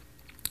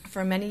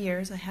 For many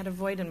years, I had a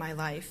void in my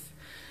life.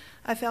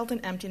 I felt an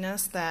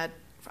emptiness that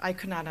I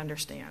could not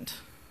understand.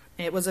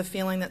 It was a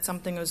feeling that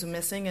something was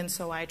missing, and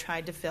so I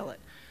tried to fill it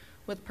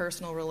with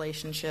personal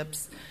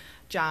relationships,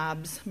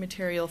 jobs,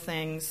 material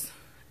things.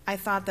 I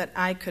thought that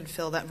I could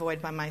fill that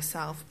void by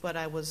myself, but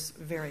I was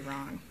very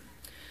wrong.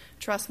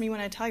 Trust me when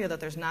I tell you that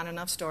there's not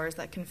enough stores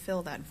that can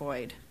fill that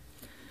void.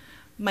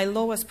 My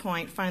lowest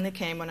point finally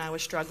came when I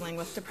was struggling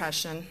with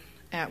depression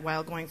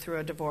while going through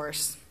a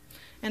divorce.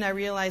 And I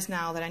realized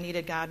now that I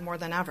needed God more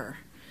than ever.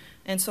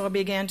 And so I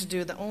began to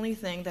do the only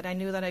thing that I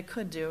knew that I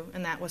could do,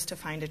 and that was to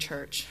find a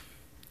church.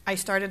 I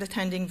started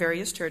attending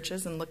various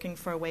churches and looking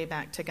for a way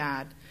back to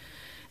God.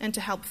 and to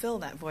help fill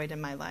that void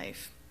in my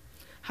life.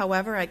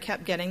 However, I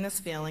kept getting this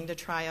feeling to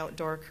try out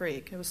Door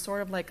Creek. It was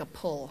sort of like a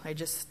pull. I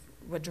just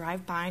would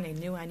drive by and I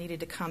knew I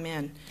needed to come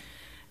in.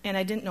 And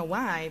I didn't know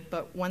why,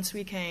 but once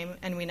we came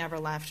and we never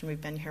left, and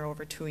we've been here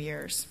over 2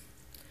 years.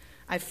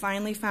 I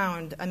finally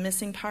found a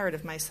missing part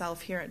of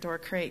myself here at Door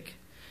Creek.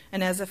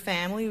 And as a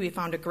family, we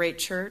found a great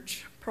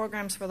church,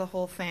 programs for the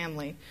whole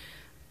family,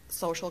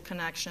 social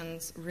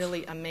connections,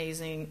 really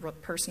amazing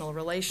personal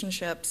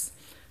relationships,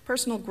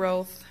 personal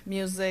growth,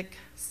 music,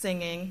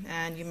 singing,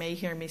 and you may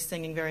hear me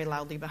singing very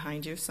loudly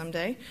behind you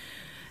someday.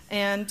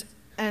 And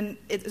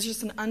it's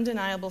just an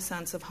undeniable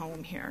sense of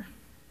home here.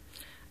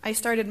 I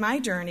started my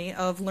journey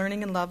of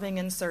learning and loving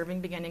and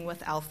serving beginning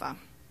with Alpha.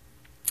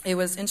 It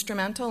was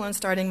instrumental in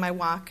starting my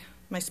walk,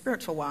 my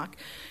spiritual walk,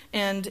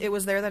 and it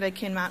was there that I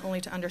came not only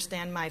to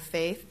understand my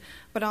faith,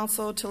 but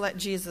also to let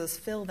Jesus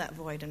fill that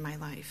void in my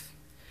life.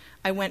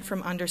 I went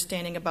from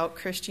understanding about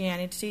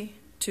Christianity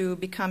to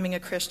becoming a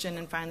Christian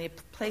and finally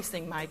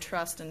placing my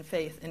trust and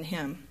faith in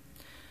Him.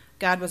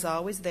 God was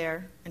always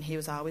there, and He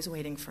was always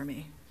waiting for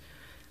me.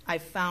 I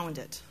found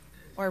it,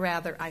 or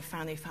rather, I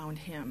finally found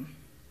Him.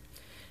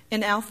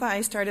 In Alpha,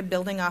 I started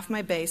building off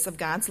my base of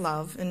God's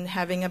love and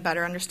having a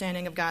better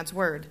understanding of God's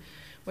Word,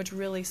 which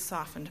really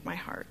softened my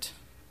heart.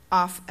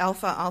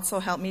 Alpha also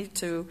helped me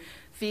to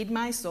feed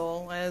my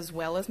soul as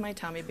well as my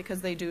tummy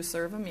because they do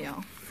serve a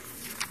meal.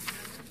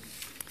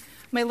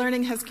 My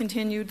learning has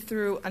continued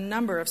through a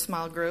number of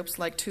small groups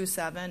like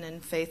 2-7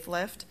 and Faith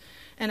Lift,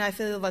 and I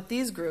feel that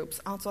these groups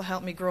also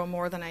helped me grow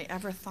more than I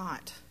ever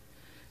thought.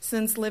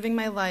 Since living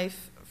my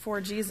life for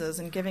Jesus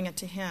and giving it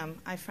to Him,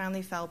 I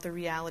finally felt the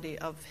reality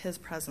of His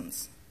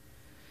presence.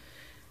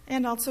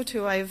 And also,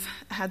 too, I've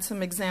had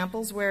some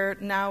examples where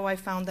now I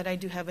found that I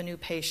do have a new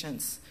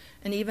patience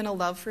and even a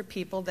love for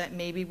people that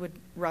maybe would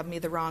rub me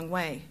the wrong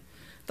way.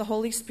 The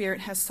Holy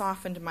Spirit has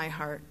softened my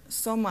heart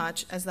so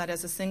much as that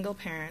as a single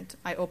parent,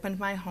 I opened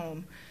my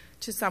home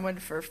to someone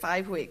for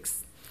 5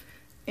 weeks.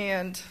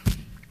 And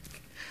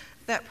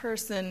that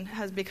person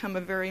has become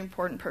a very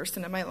important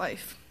person in my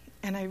life.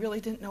 And I really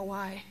didn't know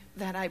why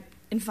that I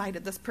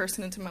invited this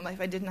person into my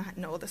life. I did not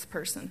know this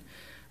person,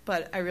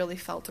 but I really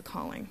felt a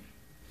calling.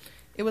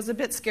 It was a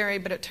bit scary,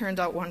 but it turned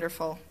out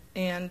wonderful.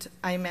 And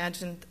I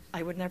imagined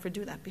I would never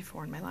do that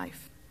before in my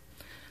life.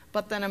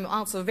 But then I'm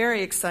also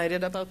very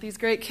excited about these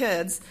great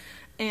kids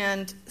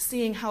and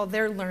seeing how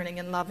they're learning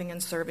and loving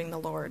and serving the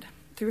Lord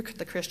through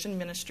the Christian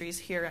ministries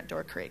here at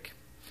Door Creek.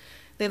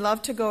 They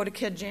love to go to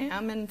Kid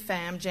Jam and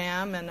Fam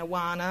Jam and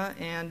Awana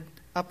and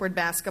Upward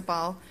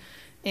Basketball,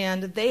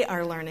 and they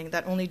are learning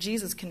that only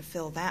Jesus can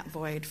fill that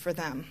void for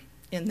them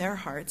in their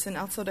hearts and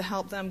also to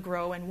help them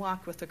grow and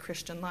walk with the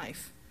Christian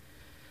life.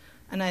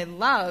 And I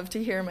love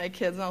to hear my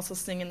kids also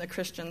singing the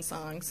Christian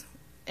songs,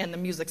 and the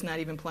music's not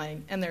even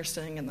playing, and they're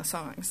singing the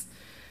songs.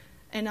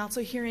 And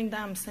also hearing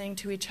them saying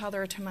to each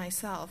other or to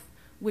myself,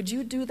 would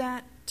you do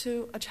that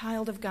to a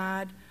child of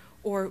God?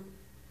 Or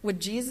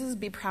would Jesus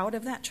be proud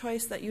of that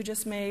choice that you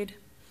just made?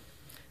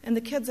 And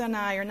the kids and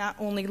I are not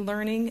only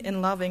learning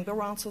and loving, but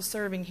we're also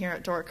serving here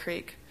at Door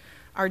Creek.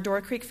 Our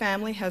Door Creek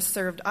family has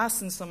served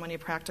us in so many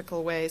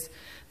practical ways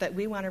that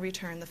we want to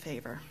return the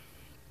favor.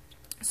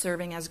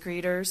 Serving as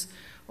greeters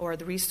or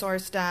the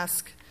resource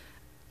desk,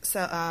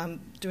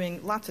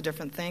 doing lots of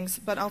different things,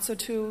 but also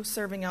too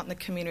serving out in the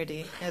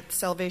community at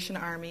Salvation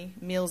Army,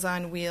 Meals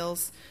on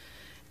Wheels.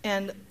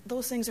 And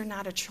those things are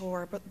not a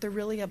chore, but they're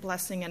really a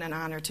blessing and an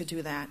honor to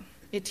do that.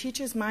 It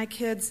teaches my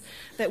kids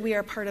that we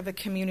are part of a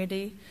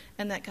community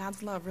and that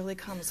God's love really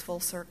comes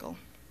full circle.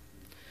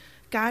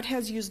 God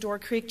has used Door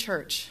Creek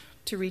Church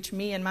to reach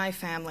me and my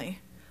family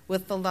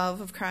with the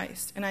love of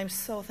Christ, and I'm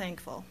so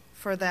thankful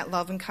for that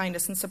love and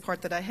kindness and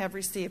support that I have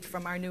received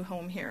from our new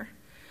home here.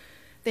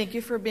 Thank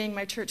you for being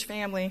my church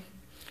family,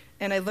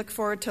 and I look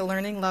forward to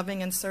learning,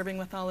 loving, and serving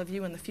with all of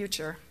you in the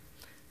future.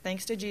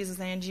 Thanks to Jesus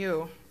and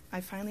you,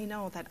 I finally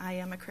know that I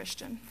am a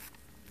Christian.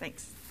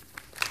 Thanks.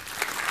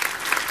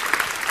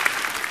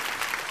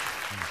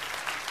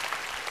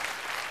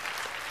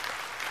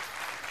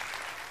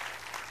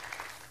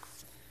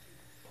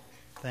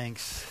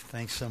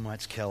 Thanks so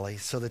much, Kelly.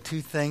 So the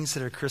two things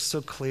that are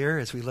crystal clear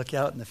as we look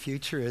out in the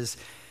future is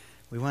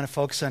we want to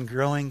focus on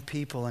growing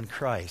people in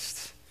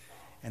Christ.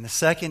 And the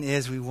second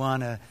is we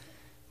want to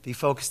be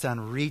focused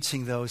on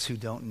reaching those who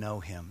don't know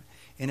Him.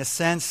 In a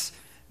sense,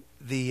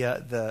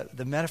 the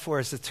metaphor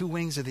is the two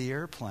wings of the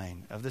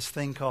airplane of this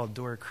thing called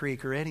Door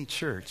Creek or any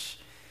church.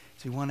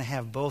 So we want to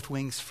have both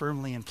wings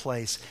firmly in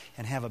place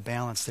and have a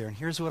balance there. And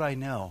here's what I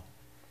know.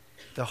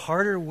 The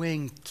harder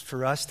wing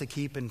for us to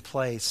keep in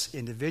place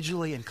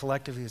individually and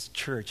collectively as a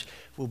church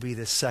will be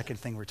this second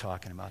thing we're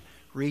talking about,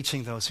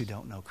 reaching those who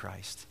don't know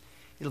Christ.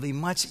 It'll be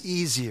much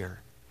easier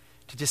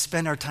to just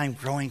spend our time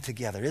growing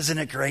together. Isn't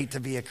it great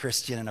to be a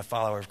Christian and a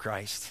follower of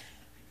Christ?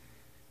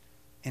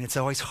 And it's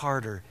always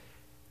harder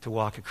to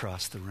walk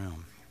across the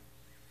room.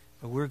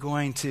 But we're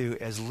going to,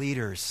 as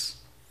leaders,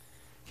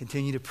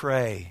 continue to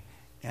pray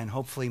and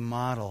hopefully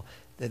model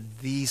that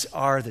these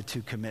are the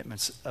two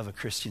commitments of a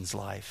Christian's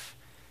life,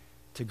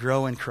 to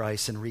grow in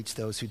Christ and reach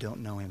those who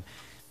don't know Him.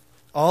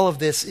 All of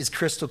this is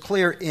crystal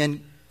clear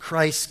in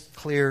Christ's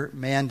clear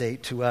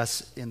mandate to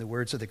us in the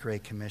words of the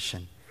Great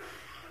Commission.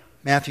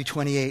 Matthew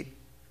 28,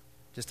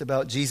 just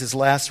about Jesus'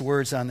 last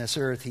words on this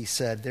earth, he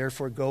said,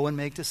 "Therefore go and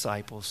make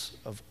disciples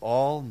of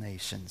all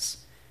nations,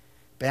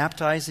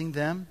 baptizing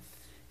them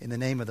in the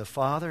name of the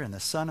Father and the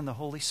Son and the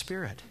Holy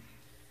Spirit,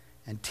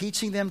 and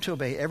teaching them to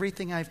obey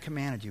everything I've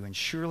commanded you. And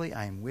surely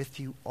I am with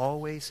you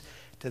always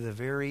to the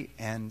very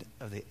end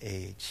of the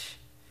age."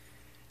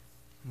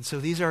 And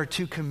so these are our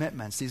two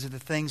commitments. These are the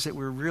things that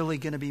we're really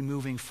going to be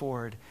moving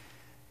forward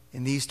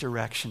in these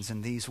directions,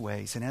 in these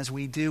ways. And as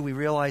we do, we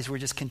realize we're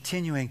just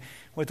continuing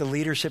what the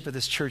leadership of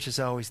this church has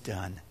always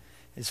done.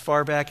 As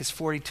far back as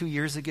 42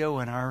 years ago,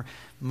 when our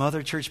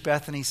mother church,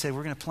 Bethany, said,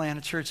 we're going to plant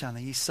a church on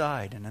the east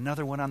side and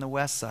another one on the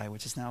west side,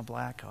 which is now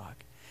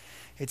Blackhawk.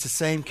 It's the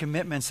same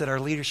commitments that our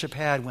leadership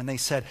had when they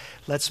said,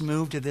 let's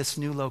move to this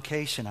new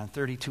location on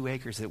 32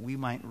 acres that we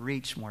might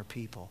reach more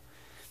people.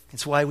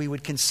 It's why we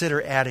would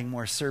consider adding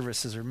more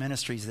services or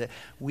ministries that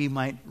we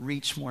might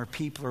reach more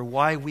people, or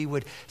why we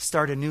would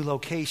start a new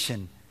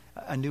location,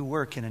 a new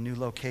work in a new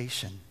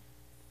location.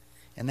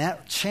 And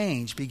that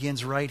change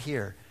begins right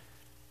here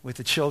with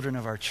the children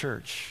of our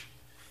church.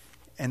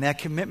 And that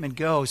commitment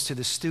goes to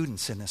the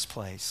students in this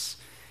place.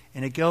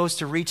 And it goes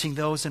to reaching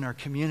those in our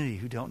community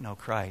who don't know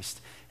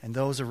Christ and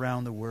those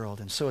around the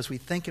world. And so as we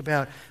think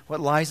about what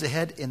lies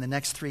ahead in the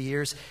next 3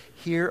 years,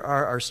 here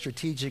are our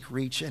strategic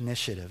reach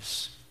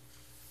initiatives.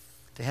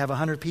 To have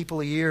 100 people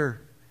a year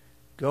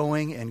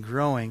going and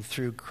growing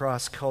through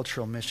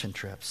cross-cultural mission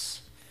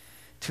trips.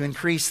 To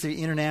increase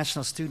the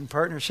international student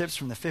partnerships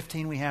from the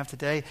 15 we have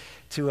today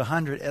to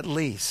 100 at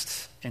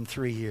least in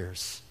 3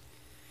 years.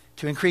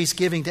 To increase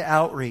giving to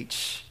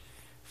outreach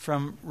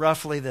from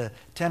roughly the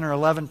 10 or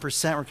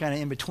 11%, we're kind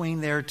of in between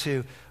there,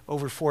 to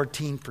over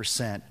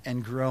 14%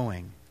 and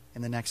growing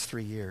in the next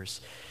 3 years.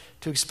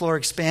 To explore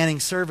expanding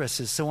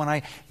services. So when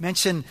I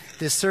mention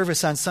this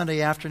service on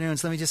Sunday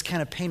afternoons, let me just kind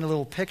of paint a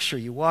little picture.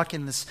 You walk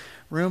in this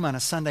room on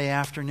a Sunday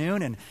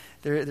afternoon, and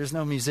there's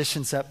no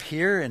musicians up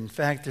here. In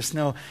fact, there's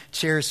no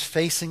chairs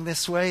facing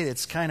this way.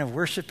 It's kind of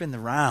worship in the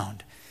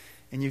round.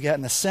 And you got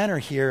in the center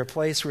here a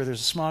place where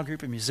there's a small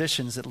group of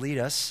musicians that lead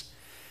us.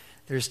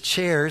 There's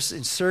chairs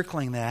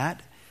encircling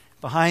that.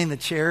 Behind the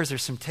chairs,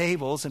 there's some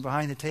tables, and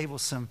behind the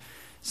tables, some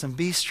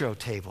bistro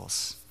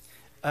tables.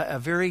 A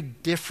very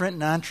different,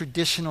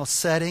 non-traditional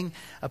setting,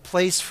 a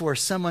place for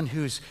someone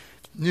who's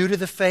new to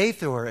the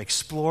faith or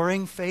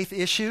exploring faith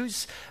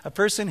issues, a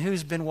person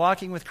who's been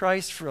walking with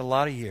Christ for a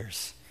lot of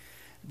years,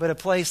 but a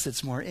place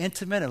that's more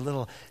intimate, a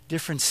little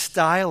different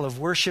style of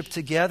worship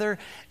together,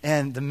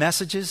 and the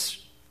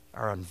messages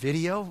are on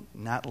video,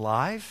 not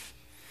live.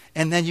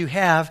 And then you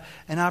have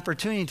an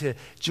opportunity to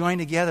join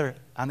together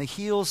on the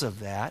heels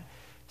of that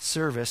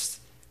service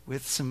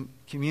with some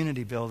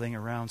community building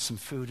around some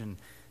food and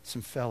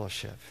some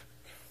fellowship.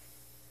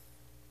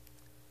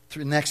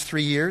 Through the next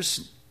 3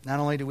 years, not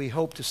only do we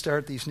hope to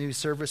start these new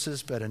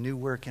services, but a new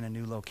work in a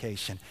new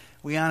location.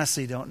 We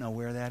honestly don't know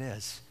where that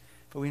is,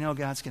 but we know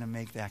God's going to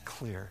make that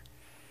clear.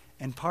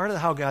 And part of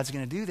how God's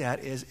going to do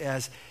that is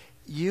as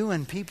you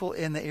and people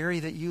in the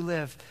area that you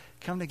live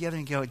come together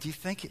and go, do you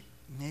think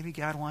maybe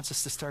God wants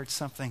us to start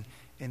something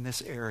in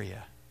this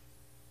area?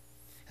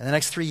 In the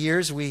next 3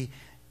 years, we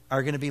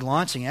are going to be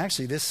launching,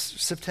 actually this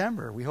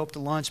September, we hope to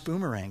launch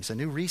Boomerangs, a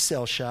new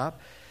resale shop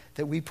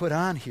that we put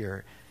on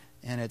here.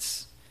 And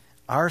it's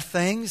our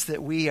things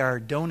that we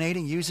are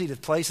donating usually to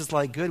places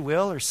like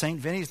Goodwill or St.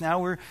 Vinny's. Now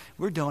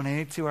we're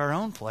donating to our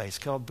own place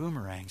called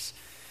Boomerangs.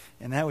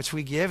 And that which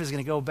we give is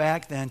going to go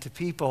back then to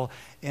people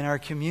in our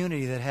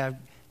community that have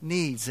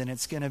needs. And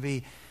it's going to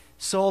be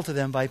sold to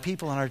them by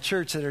people in our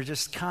church that are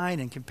just kind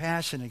and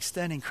compassionate,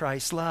 extending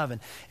Christ's love.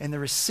 And the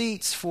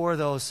receipts for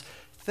those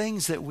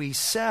things that we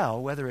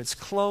sell, whether it's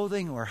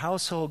clothing or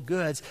household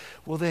goods,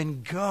 will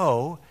then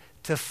go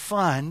to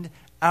fund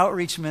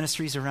outreach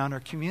ministries around our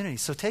community.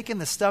 So taking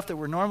the stuff that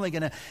we're normally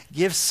going to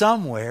give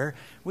somewhere,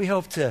 we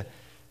hope to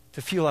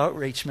fuel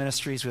outreach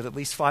ministries with at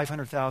least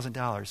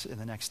 $500,000 in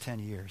the next 10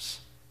 years.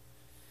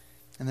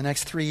 In the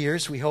next 3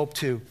 years, we hope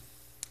to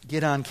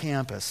get on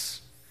campus.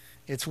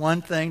 It's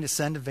one thing to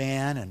send a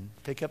van and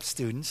pick up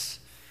students.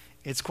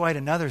 It's quite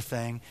another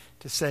thing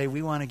to say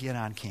we want to get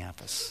on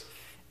campus.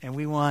 And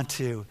we want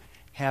to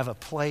have a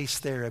place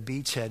there, a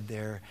beachhead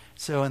there.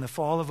 So in the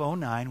fall of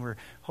 2009, we're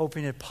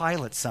hoping to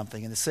pilot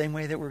something in the same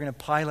way that we're going to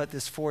pilot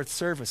this fourth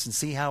service and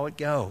see how it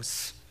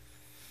goes.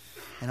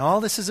 And all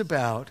this is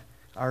about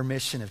our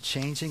mission of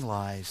changing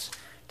lives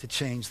to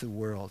change the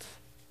world.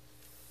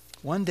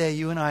 One day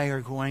you and I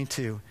are going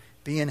to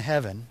be in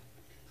heaven,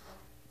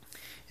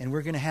 and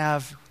we're going to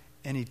have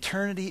an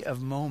eternity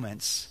of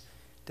moments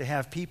to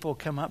have people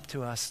come up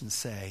to us and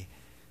say,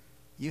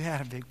 you had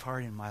a big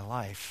part in my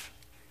life.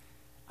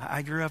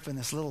 I grew up in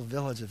this little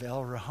village of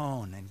El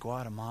Rajon in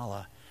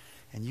Guatemala,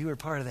 and you were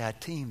part of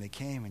that team that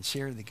came and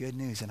shared the good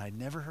news, and I'd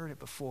never heard it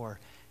before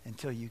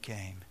until you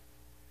came.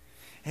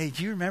 Hey,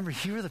 do you remember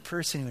you were the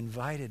person who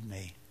invited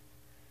me?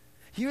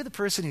 You were the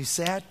person who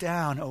sat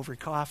down over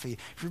coffee.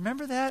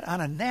 Remember that?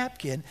 On a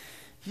napkin,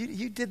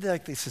 You did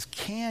like this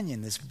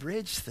canyon, this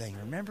bridge thing.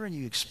 Remember? And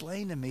you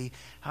explained to me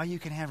how you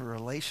can have a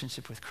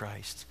relationship with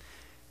Christ.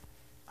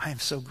 I am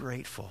so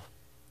grateful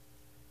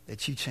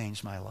that you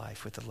changed my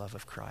life with the love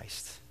of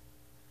Christ.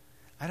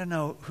 I don't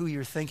know who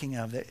you're thinking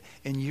of that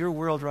in your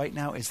world right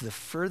now is the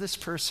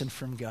furthest person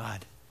from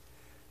God.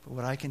 But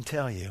what I can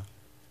tell you,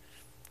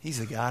 he's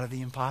the God of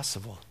the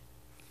impossible.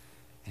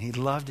 And he'd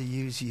love to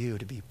use you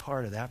to be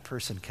part of that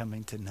person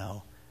coming to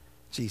know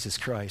Jesus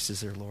Christ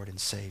as their Lord and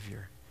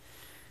Savior.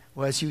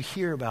 Well, as you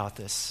hear about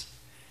this,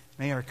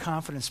 may our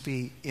confidence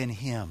be in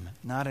him,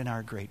 not in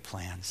our great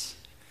plans.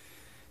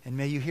 And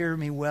may you hear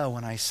me well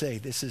when I say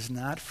this is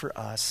not for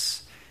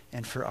us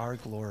and for our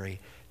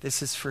glory.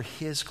 This is for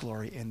his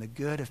glory and the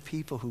good of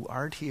people who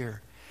aren't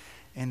here,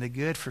 and the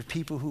good for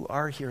people who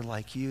are here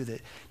like you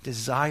that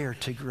desire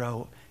to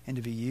grow and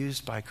to be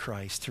used by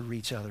Christ to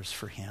reach others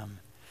for him.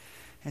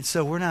 And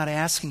so we're not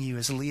asking you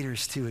as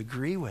leaders to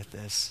agree with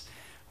this.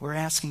 We're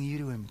asking you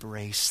to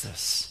embrace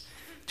this,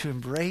 to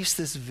embrace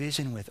this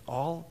vision with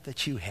all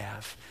that you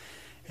have.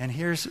 And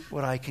here's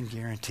what I can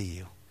guarantee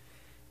you.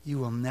 You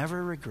will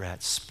never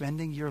regret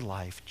spending your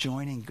life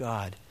joining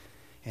God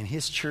and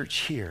his church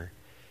here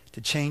to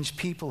change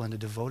people into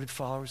devoted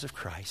followers of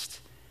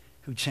Christ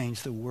who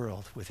change the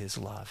world with his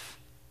love.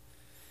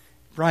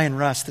 Brian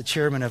Russ, the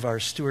chairman of our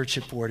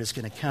stewardship board, is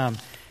going to come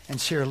and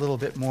share a little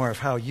bit more of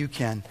how you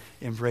can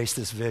embrace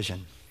this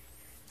vision.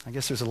 I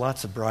guess there's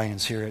lots of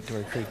Brians here at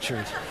Door Creek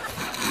Church.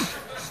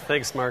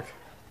 Thanks, Mark.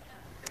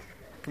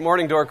 Good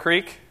morning, Door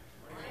Creek.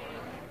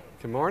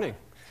 Good morning.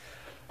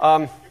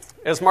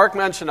 As Mark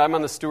mentioned, I'm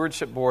on the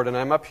stewardship board, and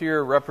I'm up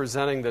here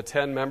representing the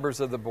 10 members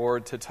of the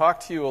board to talk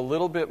to you a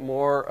little bit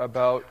more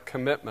about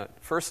commitment.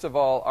 First of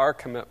all, our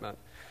commitment.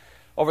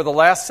 Over the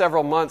last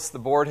several months, the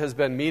board has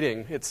been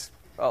meeting. It's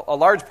a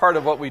large part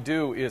of what we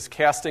do is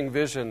casting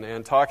vision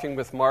and talking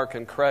with Mark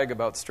and Craig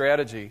about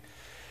strategy.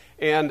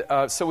 And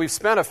so we've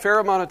spent a fair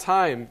amount of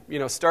time,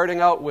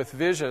 starting out with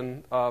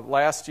vision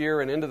last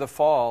year and into the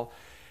fall.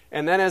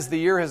 And then as the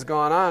year has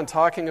gone on,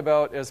 talking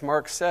about, as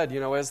Mark said,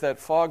 as that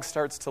fog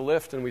starts to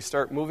lift and we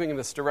start moving in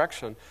this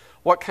direction,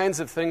 what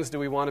kinds of things do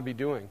we want to be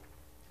doing?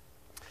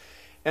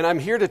 And I'm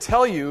here to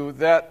tell you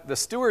that the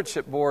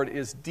stewardship board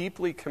is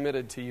deeply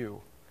committed to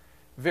you,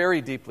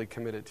 very deeply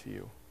committed to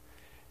you,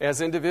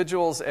 as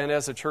individuals and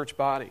as a church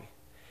body.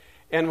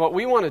 And what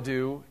we want to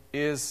do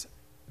is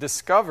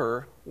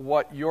discover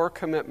what your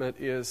commitment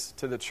is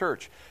to the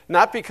church.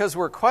 Not because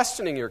we're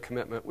questioning your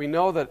commitment. We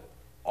know that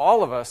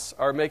all of us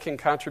are making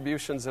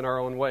contributions in our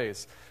own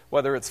ways,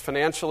 whether it's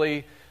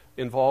financially,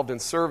 involved in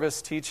service,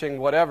 teaching,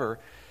 whatever.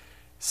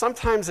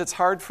 Sometimes it's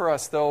hard for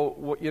us, though,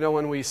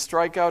 when we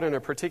strike out in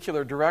a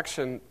particular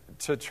direction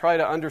to try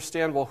to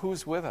understand, well,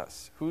 who's with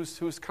us?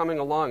 Who's coming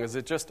along? Is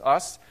it just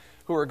us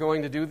who are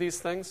going to do these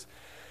things?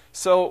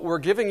 So we're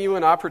giving you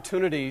an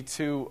opportunity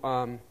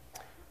to,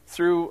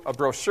 through a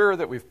brochure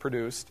that we've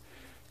produced,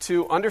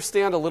 to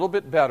understand a little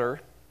bit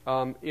better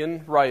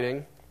in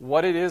writing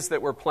what it is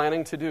that we're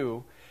planning to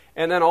do,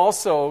 and then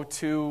also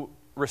to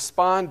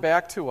respond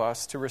back to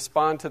us, to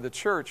respond to the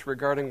church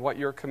regarding what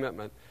your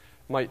commitment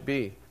might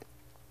be.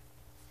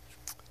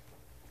 If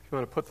you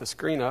want to put the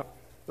screen up,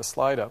 the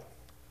slide up.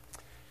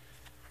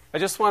 I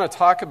just want to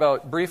talk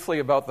briefly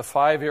about the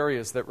 5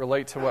 areas that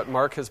relate to what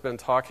Mark has been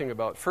talking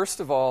about. First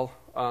of all,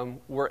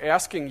 we're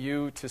asking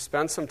you to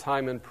spend some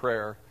time in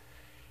prayer,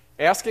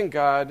 asking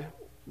God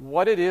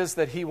what it is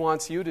that he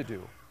wants you to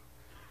do.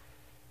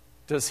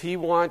 Does he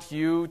want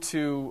you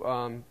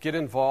to get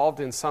involved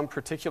in some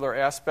particular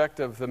aspect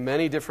of the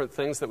many different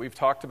things that we've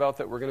talked about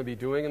that we're going to be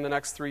doing in the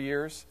next 3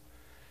 years?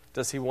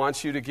 Does he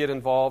want you to get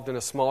involved in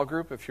a small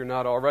group if you're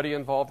not already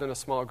involved in a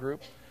small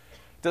group?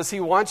 Does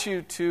he want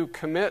you to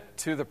commit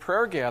to the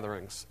prayer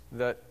gatherings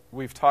that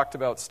we've talked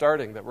about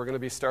starting, that we're going to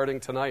be starting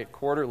tonight,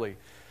 quarterly,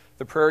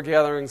 the prayer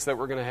gatherings that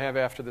we're going to have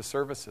after the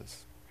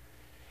services?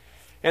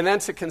 And then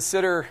to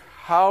consider,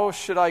 how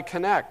should I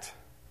connect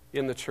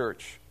in the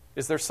church?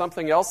 Is there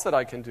something else that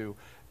I can do?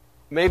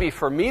 Maybe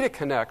for me to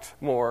connect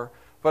more,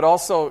 but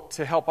also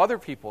to help other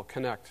people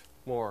connect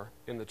more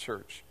in the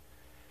church.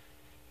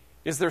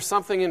 Is there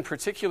something in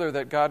particular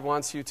that God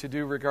wants you to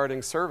do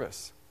regarding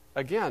service?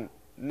 Again,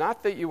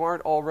 not that you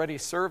aren't already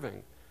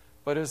serving,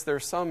 but is there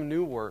some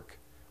new work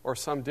or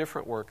some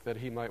different work that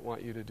he might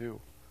want you to do?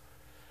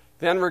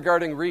 Then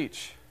regarding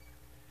reach,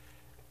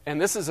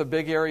 and this is a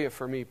big area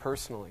for me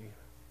personally,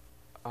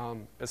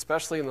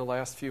 especially in the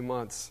last few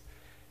months,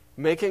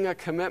 making a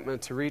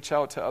commitment to reach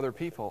out to other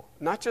people,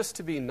 not just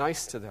to be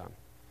nice to them,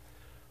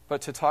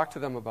 but to talk to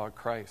them about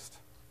Christ.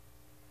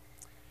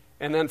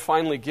 And then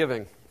finally,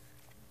 giving.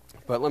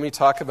 But let me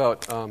talk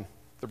about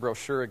the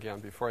brochure again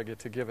before I get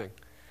to giving.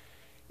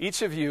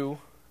 Each of you,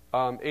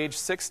 age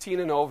 16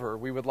 and over,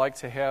 we would like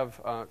to have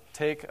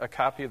take a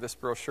copy of this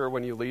brochure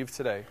when you leave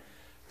today.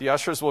 The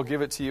ushers will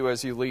give it to you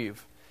as you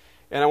leave.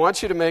 And I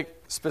want you to make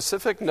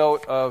specific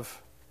note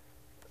of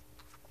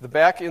the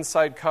back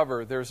inside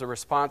cover. There's a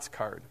response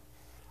card.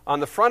 On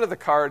the front of the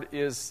card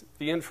is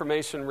the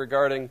information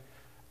regarding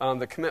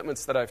the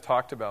commitments that I've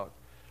talked about.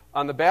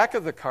 On the back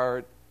of the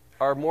card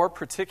are more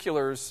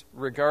particulars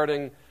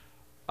regarding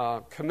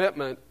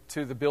commitment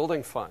to the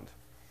building fund.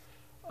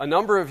 A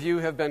number of you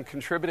have been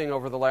contributing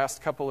over the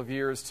last couple of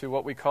years to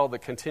what we call the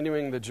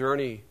Continuing the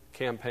Journey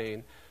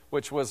campaign,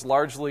 which was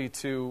largely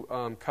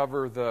to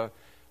cover the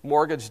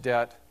mortgage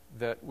debt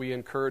that we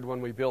incurred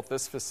when we built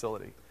this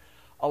facility.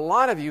 A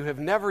lot of you have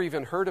never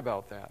even heard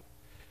about that.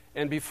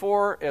 And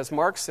before, as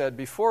Mark said,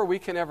 before we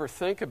can ever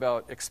think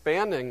about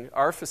expanding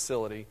our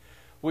facility,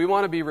 we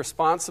want to be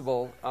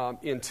responsible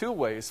in two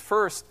ways.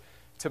 First,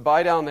 to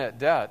buy down that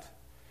debt,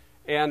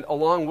 and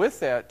along with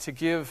that, to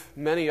give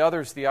many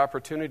others the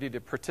opportunity to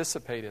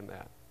participate in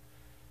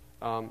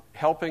that,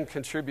 helping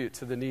contribute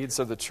to the needs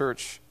of the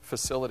church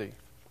facility.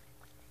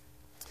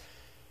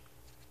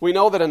 We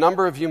know that a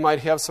number of you might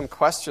have some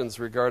questions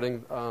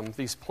regarding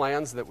these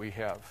plans that we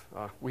have.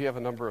 We have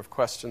a number of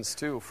questions,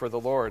 too, for the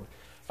Lord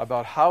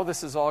about how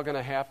this is all going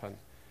to happen,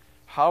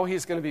 how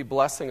He's going to be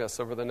blessing us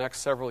over the next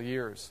several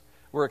years.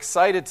 We're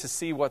excited to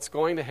see what's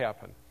going to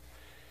happen.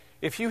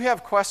 If you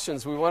have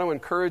questions, we want to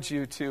encourage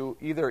you to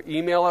either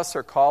email us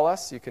or call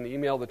us. You can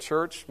email the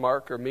church,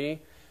 Mark or me.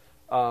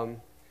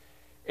 And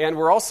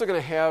we're also going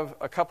to have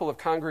a couple of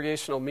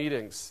congregational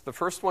meetings. The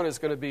first one is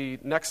going to be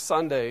next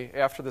Sunday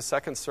after the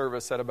second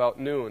service at about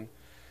noon.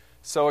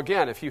 So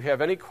again, if you have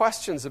any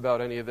questions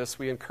about any of this,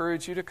 we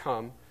encourage you to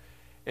come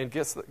and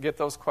get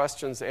those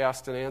questions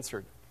asked and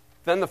answered.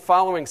 Then the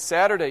following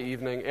Saturday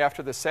evening,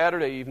 after the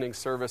Saturday evening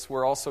service,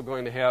 we're also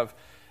going to have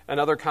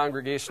another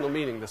congregational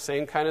meeting, the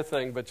same kind of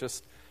thing, but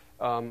just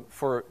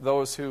for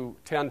those who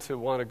tend to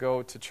want to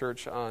go to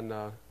church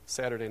on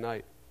Saturday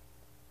night.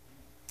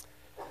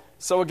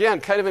 So again,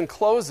 kind of in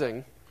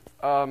closing,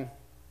 a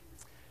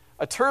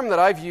term that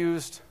I've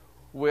used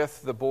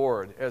with the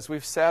board as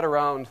we've sat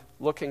around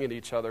looking at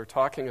each other,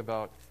 talking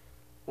about,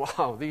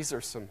 wow, these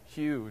are some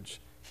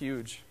huge,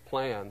 huge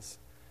plans.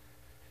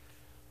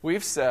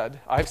 I've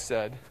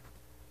said,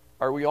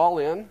 are we all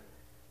in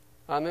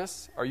on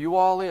this? Are you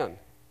all in?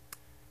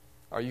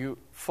 Are you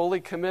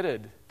fully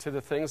committed to the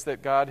things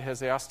that God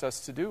has asked us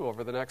to do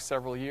over the next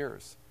several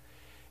years?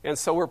 And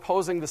so we're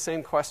posing the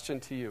same question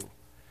to you.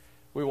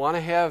 We want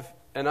to have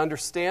an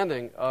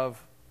understanding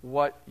of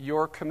what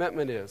your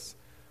commitment is.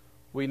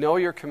 We know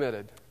you're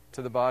committed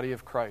to the body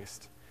of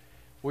Christ.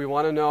 We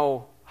want to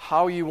know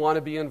how you want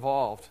to be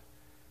involved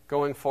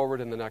going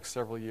forward in the next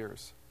several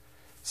years.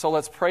 So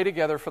let's pray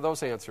together for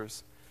those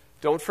answers.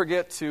 Don't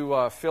forget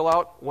to fill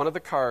out one of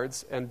the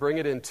cards and bring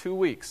it in 2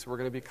 weeks. We're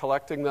going to be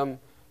collecting them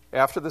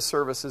after the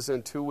services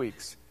in 2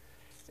 weeks.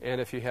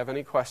 And if you have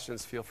any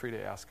questions, feel free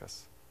to ask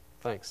us.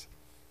 Thanks.